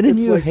 And then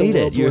you hate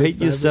it. You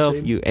hate yourself.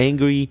 You're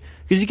angry.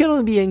 Because you can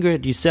only be angry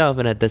at yourself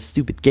and at that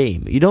stupid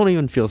game. You don't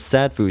even feel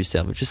sad for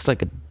yourself. It's just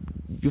like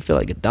you feel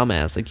like a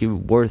dumbass. Like you're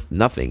worth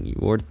nothing. You're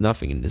worth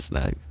nothing in this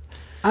life.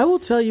 I will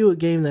tell you a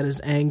game that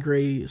is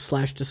angry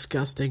 /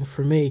 disgusting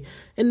for me.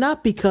 And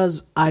not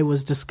because I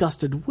was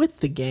disgusted with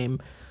the game,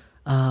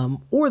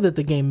 or that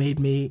the game made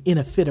me in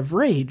a fit of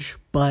rage,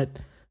 but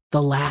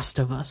The Last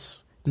of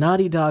Us.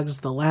 Naughty Dog's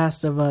The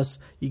Last of Us.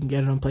 You can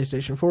get it on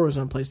PlayStation 4, it was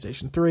on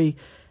PlayStation 3,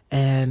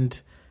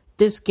 and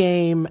this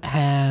game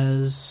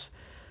has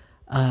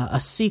a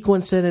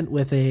sequence in it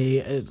with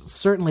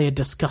certainly a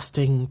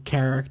disgusting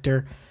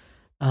character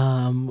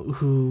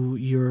who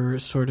you're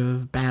sort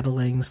of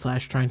battling /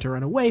 trying to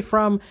run away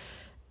from,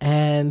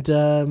 and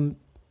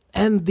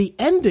the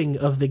ending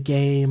of the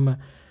game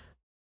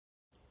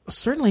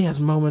certainly has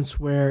moments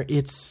where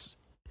it's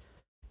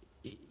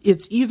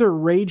either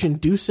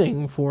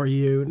rage-inducing for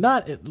you,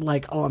 not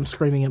like, oh, I'm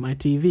screaming at my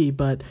TV,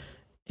 but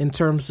in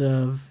terms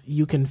of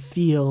you can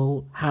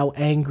feel how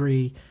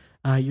angry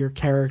your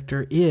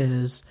character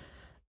is,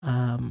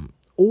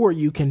 or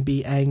you can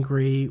be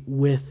angry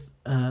with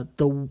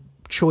the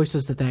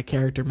choices that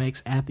character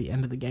makes at the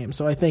end of the game.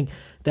 So I think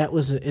that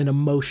was an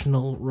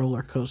emotional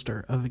roller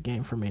coaster of a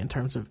game for me in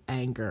terms of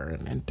anger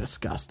and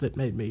disgust that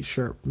made me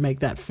make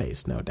that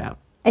face, no doubt.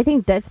 I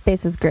think Dead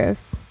Space was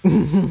gross.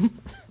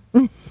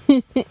 Dead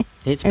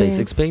Space.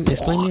 Explain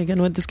me again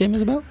what this game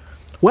is about.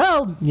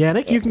 Well,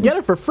 Yannick, you can get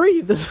it for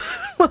free.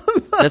 That's true.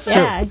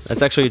 Yeah,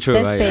 That's actually true.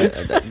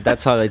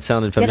 That's how it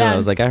sounded familiar. I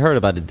was like, I heard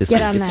about it this week.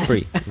 It's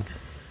free.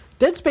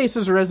 Dead Space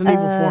is Resident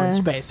Evil 4 in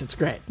space. It's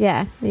great.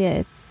 Yeah,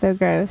 it's so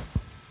gross.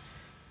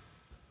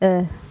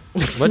 What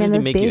did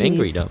it make you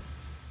angry, though?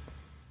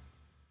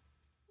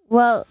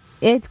 Well,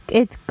 it's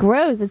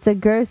gross. It's a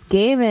gross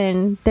game,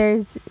 and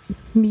there's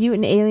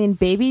mutant alien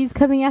babies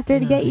coming after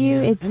to get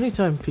you. Yeah.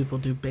 Anytime people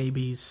do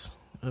babies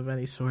of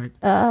any sort.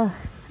 I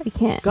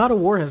can't. God of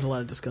War has a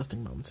lot of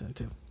disgusting moments in it,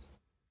 too.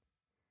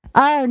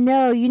 Oh,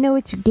 no. You know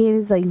which game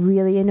is, like,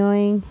 really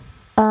annoying?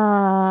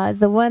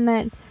 The one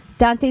that...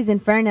 Dante's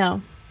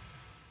Inferno.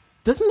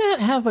 Doesn't that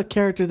have a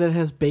character that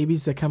has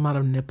babies that come out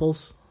of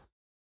nipples?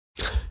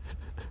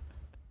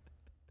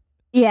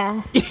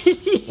 Yeah.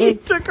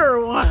 It took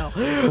her a while.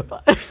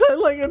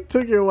 It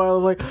took you a while.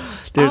 I'm like,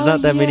 there's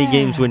not that many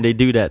games when they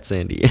do that,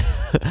 Sandy.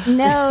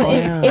 No,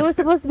 it was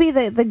supposed to be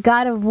the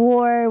God of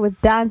War with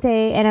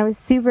Dante, and I was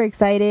super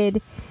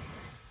excited.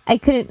 I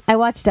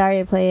watched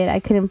Daria play it.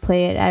 I couldn't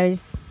play it.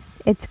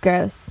 It's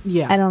gross.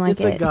 Yeah. I don't like it.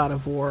 It's a God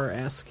of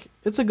War-esque.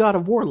 It's a God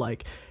of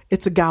War-like.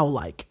 It's a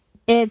Gao-like.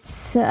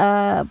 It's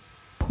a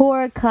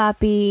poor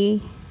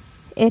copy.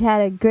 It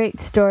had a great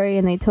story,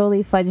 and they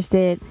totally fudged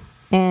it,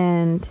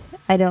 and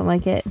I don't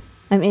like it.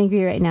 I'm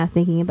angry right now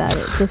thinking about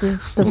it. This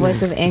is the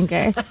voice of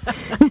anger.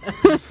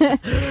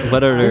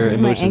 What other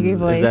emotions?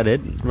 Is that it,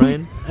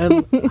 Ryan?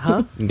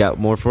 Huh? You got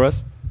more for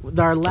us?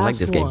 Our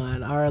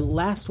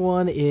last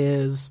one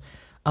is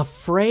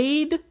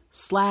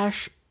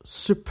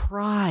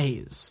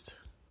afraid/surprised.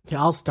 Okay,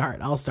 I'll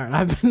start.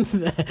 I've been...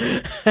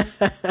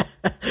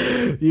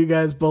 You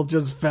guys both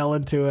just fell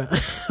into a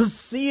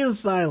sea of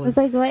silence. It's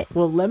like, what?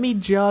 Well, let me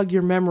jog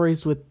your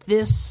memories with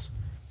this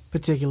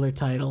particular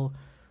title.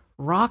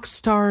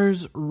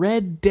 Rockstar's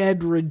Red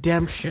Dead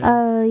Redemption.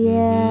 Oh,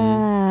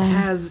 yeah.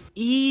 Has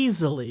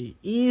easily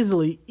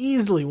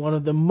one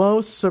of the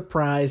most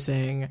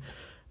surprising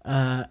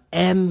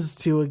ends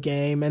to a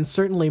game, and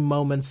certainly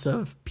moments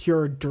of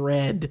pure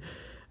dread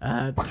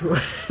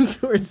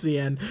towards the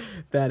end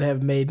that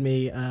have made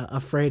me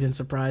afraid and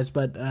surprised.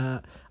 But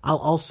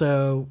I'll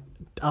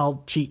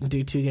cheat and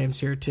do two games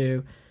here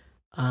too.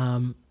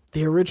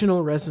 The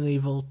original Resident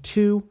Evil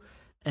 2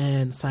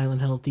 and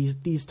Silent Hill,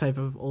 these type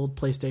of old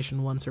PlayStation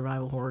 1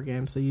 survival horror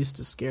games, they used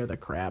to scare the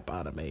crap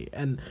out of me.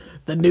 And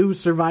the new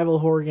survival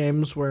horror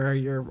games where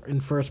you're in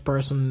first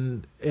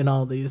person in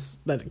all these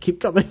that keep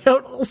coming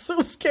out also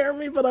scare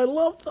me, but I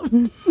love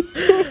them.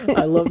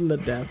 I love them to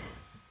death.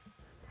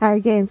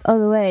 Hard games all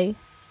the way.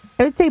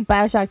 I would say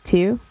BioShock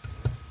 2.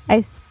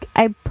 I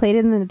played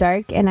it in the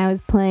dark, and I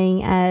was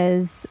playing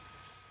as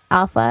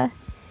Alpha,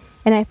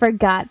 and I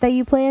forgot that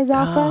you play as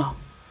Alpha. Oh.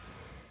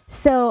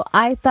 So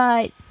I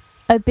thought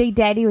a Big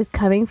Daddy was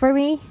coming for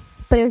me,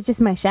 but it was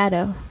just my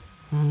shadow.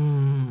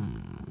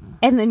 And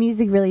the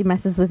music really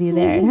messes with you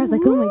there. And I was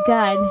like, oh my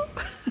god.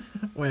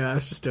 Wait, I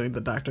was just doing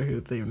the Doctor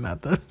Who theme,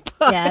 not the...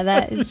 Yeah,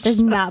 that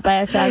is not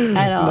BioShock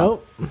at all.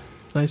 Nope.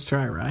 Nice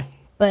try, Rye.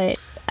 But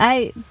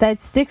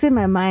that sticks in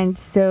my mind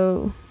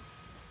so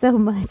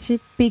much,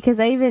 because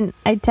I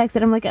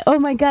texted, I'm like, oh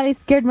my god, I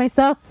scared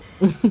myself.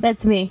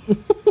 That's me.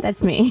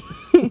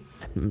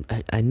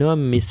 I know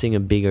I'm missing a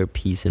bigger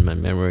piece in my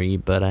memory,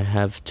 but I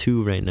have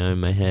two right now in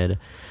my head.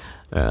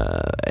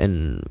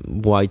 And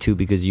why two?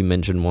 Because you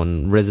mentioned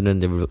one,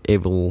 Resident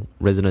Evil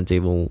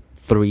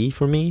 3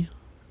 for me.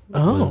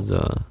 Oh.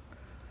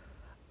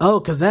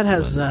 Because that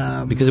has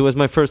because it was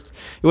my first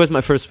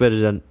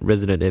Resident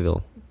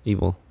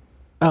Evil.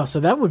 Oh,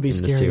 so that would be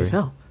scary as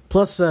hell.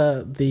 Plus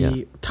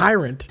the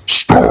tyrant.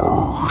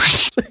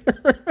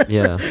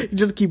 Yeah. You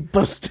just keep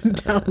busting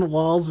down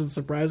walls and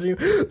surprising you.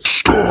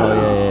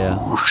 Oh,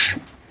 yeah.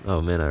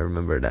 Oh, man, I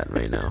remember that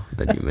right now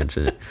that you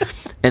mentioned it.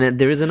 And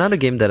there is another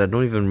game that I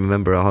don't even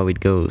remember how it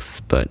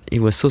goes, but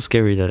it was so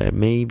scary that I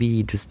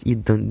maybe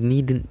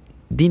didn't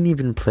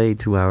even play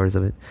 2 hours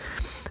of it.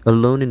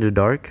 Alone in the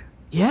Dark.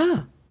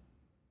 Yeah.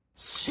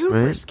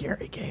 Super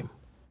scary game.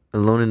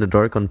 Alone in the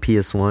Dark on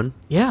PS1.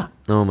 Yeah.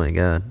 Oh, my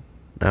God.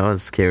 That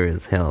was scary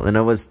as hell. And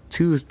I was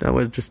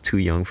just too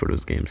young for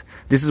those games.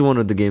 This is one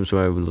of the games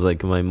where I was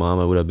like, my mom,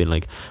 I would have been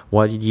like,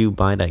 why did you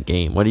buy that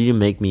game? Why did you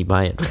make me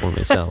buy it for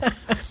myself?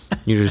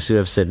 You just should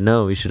have said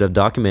no. You should have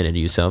documented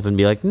yourself and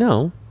be like,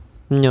 no,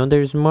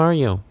 there's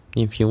Mario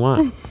if you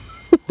want.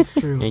 It's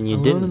true. And you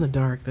Alone didn't. in the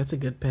Dark. That's a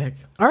good pick.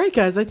 All right,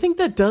 guys. I think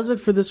that does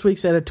it for this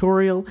week's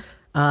editorial.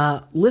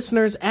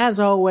 Listeners, as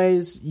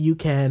always, you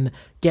can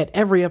get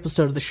every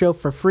episode of the show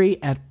for free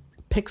at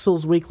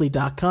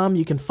pixelsweekly.com.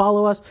 You can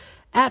follow us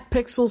at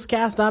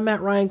PixelsCast. I'm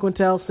at Ryan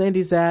Quintel.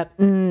 Sandy's at...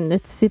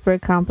 it's super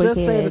complicated.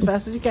 Just say it as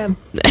fast as you can.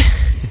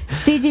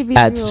 CGB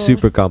That's rules.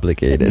 super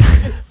complicated.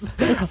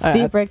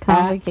 Super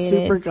complicated.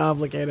 Super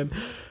complicated.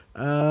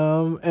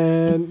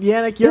 And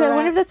Yannick, you're I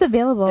wonder if that's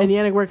available. And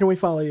Yannick, where can we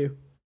follow you?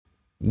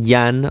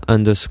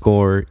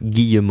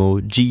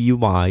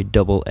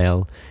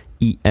 Yan_Guillemot,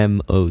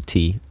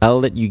 GUILLEMOT. I'll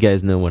let you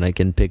guys know when I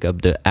can pick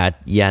up the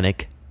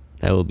 @Yannick.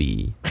 That will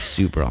be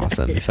super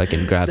awesome if I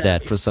can grab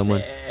that for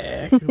someone.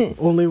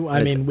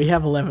 We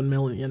have 11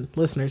 million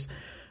listeners.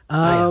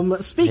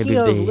 Speaking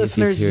of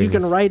listeners, you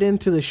can write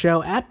into the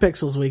show at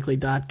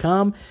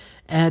pixelsweekly.com.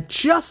 And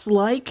just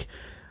like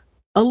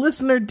a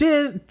listener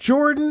did,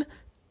 Jordan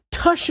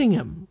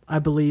Tushingham, I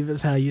believe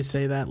is how you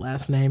say that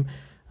last name.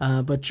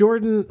 But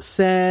Jordan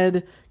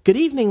said, "Good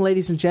evening,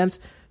 ladies and gents.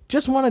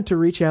 Just wanted to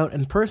reach out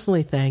and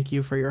personally thank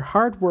you for your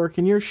hard work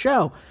in your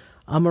show.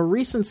 I'm a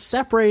recent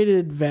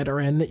separated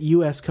veteran,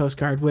 U.S. Coast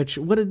Guard," which,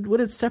 what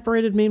did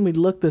separated mean? We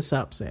looked this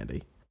up,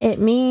 Sandy. It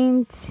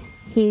means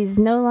he's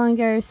no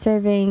longer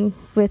serving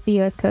with the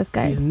U.S. Coast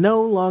Guard. He's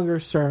no longer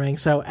serving.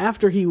 So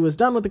after he was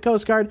done with the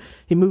Coast Guard,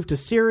 he moved to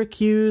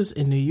Syracuse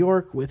in New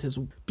York with his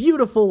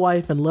beautiful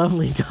wife and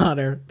lovely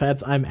daughter.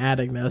 I'm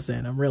adding those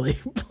in. I'm really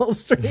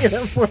bolstering it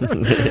up for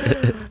him.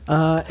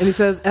 And he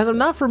says, "As I'm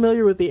not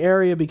familiar with the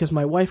area because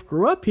my wife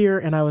grew up here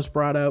and I was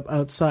brought up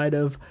outside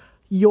of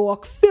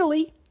York,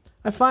 Philly,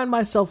 I find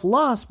myself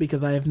lost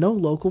because I have no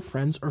local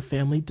friends or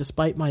family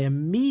despite my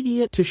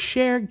immediate to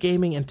share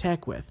gaming and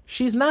tech with.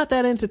 She's not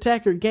that into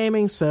tech or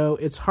gaming, so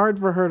it's hard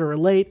for her to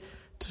relate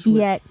to...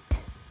 Yet.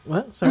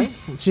 What? Sorry?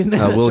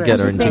 We'll get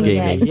her into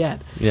gaming.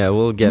 Yet. Yeah,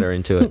 we'll get her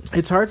into it.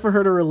 It's hard for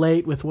her to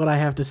relate with what I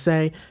have to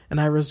say,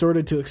 and I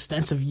resorted to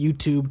extensive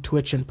YouTube,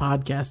 Twitch, and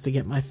podcasts to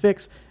get my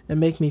fix and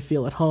make me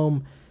feel at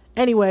home.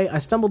 Anyway, I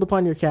stumbled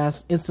upon your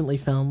cast, instantly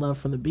fell in love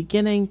from the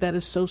beginning. That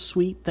is so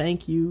sweet.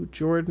 Thank you,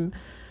 Jordan.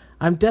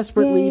 I'm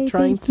desperately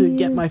trying to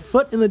get my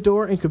foot in the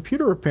door in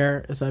computer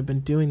repair, as I've been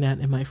doing that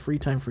in my free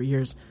time for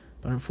years.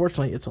 But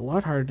unfortunately, it's a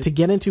lot harder to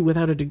get into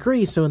without a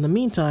degree. So in the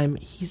meantime,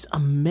 he's a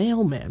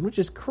mailman, which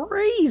is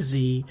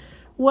crazy.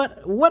 What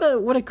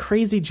a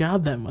crazy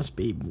job that must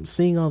be,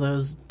 seeing all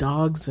those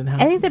dogs and how.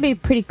 I think that'd be a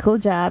pretty cool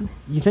job.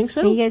 You think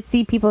so? You get to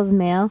see people's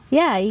mail.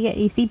 Yeah,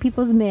 you see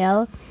people's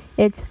mail.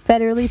 It's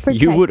federally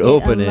protected. You would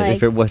open it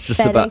if it was just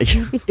about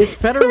you. It's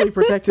federally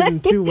protected in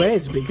two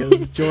ways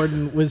because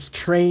Jordan was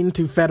trained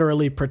to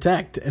federally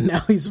protect, and now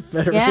he's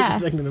federally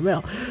protecting the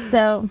mail.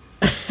 So,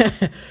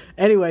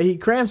 anyway, he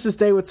crams his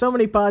day with so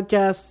many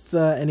podcasts,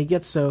 and he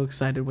gets so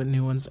excited when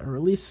new ones are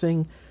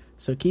releasing.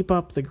 So keep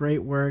up the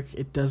great work.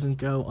 It doesn't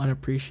go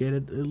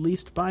unappreciated, at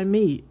least by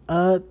me.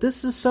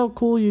 This is so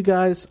cool, you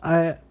guys.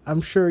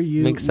 I'm sure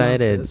you I'm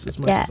excited. Love this as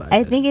much as I did.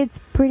 I think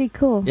it's pretty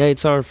cool. Yeah,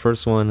 it's our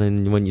first one,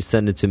 and when you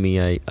sent it to me,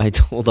 I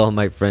told all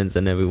my friends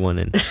and everyone,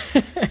 and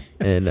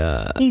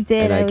he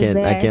did.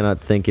 And I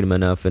cannot thank him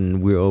enough.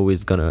 And we're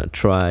always gonna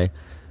try.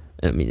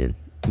 I mean,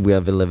 we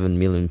have 11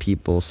 million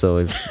people, so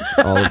if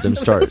all of them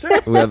start,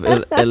 we have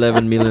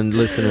 11 million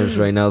listeners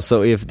right now.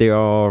 So if they are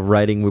all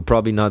writing, we're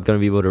probably not going to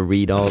be able to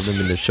read all of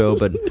them in the show.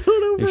 But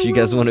if you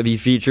guys want to be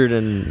featured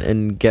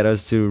and get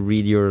us to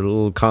read your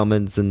little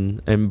comments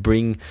and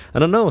bring, I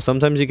don't know,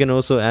 sometimes you can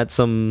also add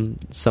some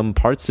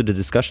parts to the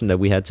discussion that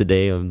we had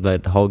today of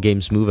that how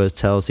games move us.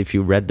 Tell us if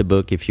you read the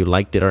book, if you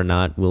liked it or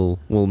not. We'll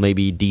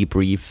maybe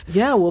debrief.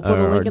 Yeah, we'll put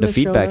a link in the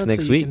show feedbacks notes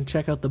next so week. You can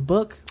check out the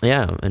book.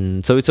 Yeah,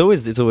 and so it's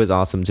always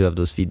awesome to have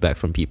those feedback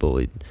from people.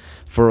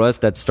 For us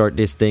that start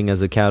this thing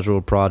as a casual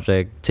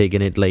project,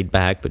 taking it laid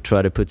back, but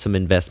try to put some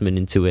investment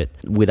into it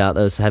without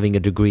us having a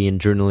degree in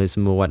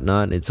journalism or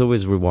whatnot, it's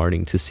always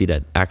rewarding to see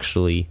that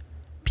actually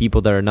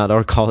people that are not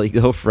our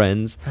colleagues or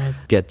friends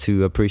get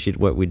to appreciate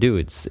what we do.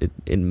 It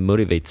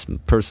motivates,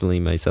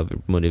 personally myself,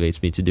 it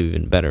motivates me to do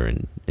even better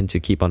and to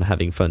keep on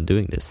having fun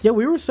doing this. Yeah,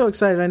 we were so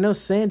excited. I know,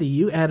 Sandy,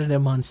 you added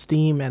him on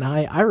Steam, and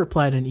I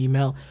replied an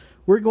email.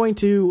 We're going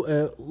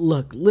to,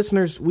 look,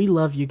 listeners, we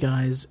love you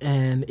guys,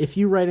 and if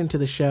you write into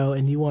the show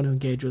and you want to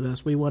engage with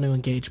us, we want to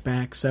engage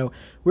back. So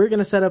we're going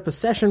to set up a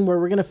session where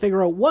we're going to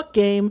figure out what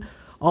game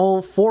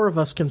all four of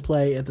us can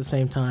play at the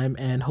same time,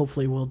 and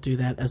hopefully we'll do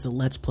that as a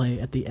Let's Play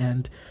at the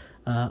end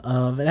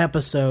of an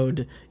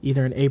episode,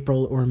 either in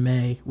April or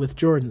May, with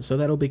Jordan. So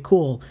that'll be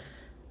cool.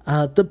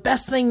 The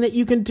best thing that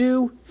you can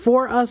do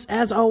for us,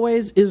 as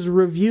always, is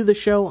review the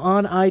show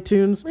on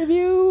iTunes.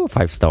 Review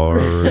 5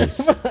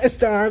 stars. 5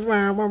 stars.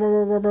 And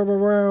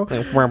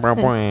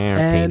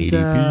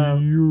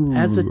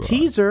as a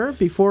teaser,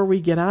 before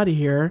we get out of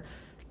here,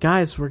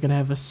 guys, we're going to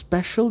have a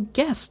special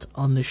guest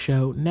on the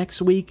show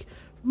next week.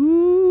 And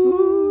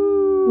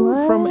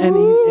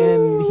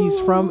he's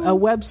from a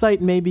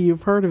website, maybe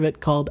you've heard of it,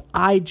 called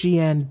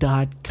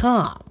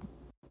IGN.com.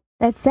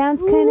 That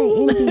sounds kind of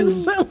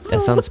indie.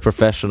 That sounds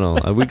professional.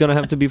 Are we going to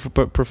have to be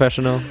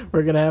professional?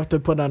 We're going to have to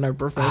put on our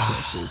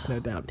professional shoes, no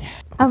doubt.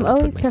 I'm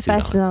always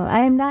professional.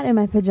 I am not in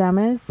my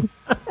pajamas.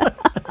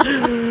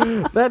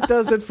 That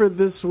does it for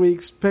this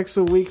week's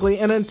Pixel Weekly.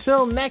 And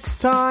until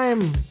next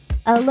time,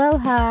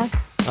 aloha.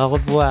 Au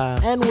revoir.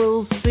 And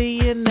we'll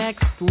see you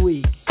next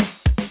week.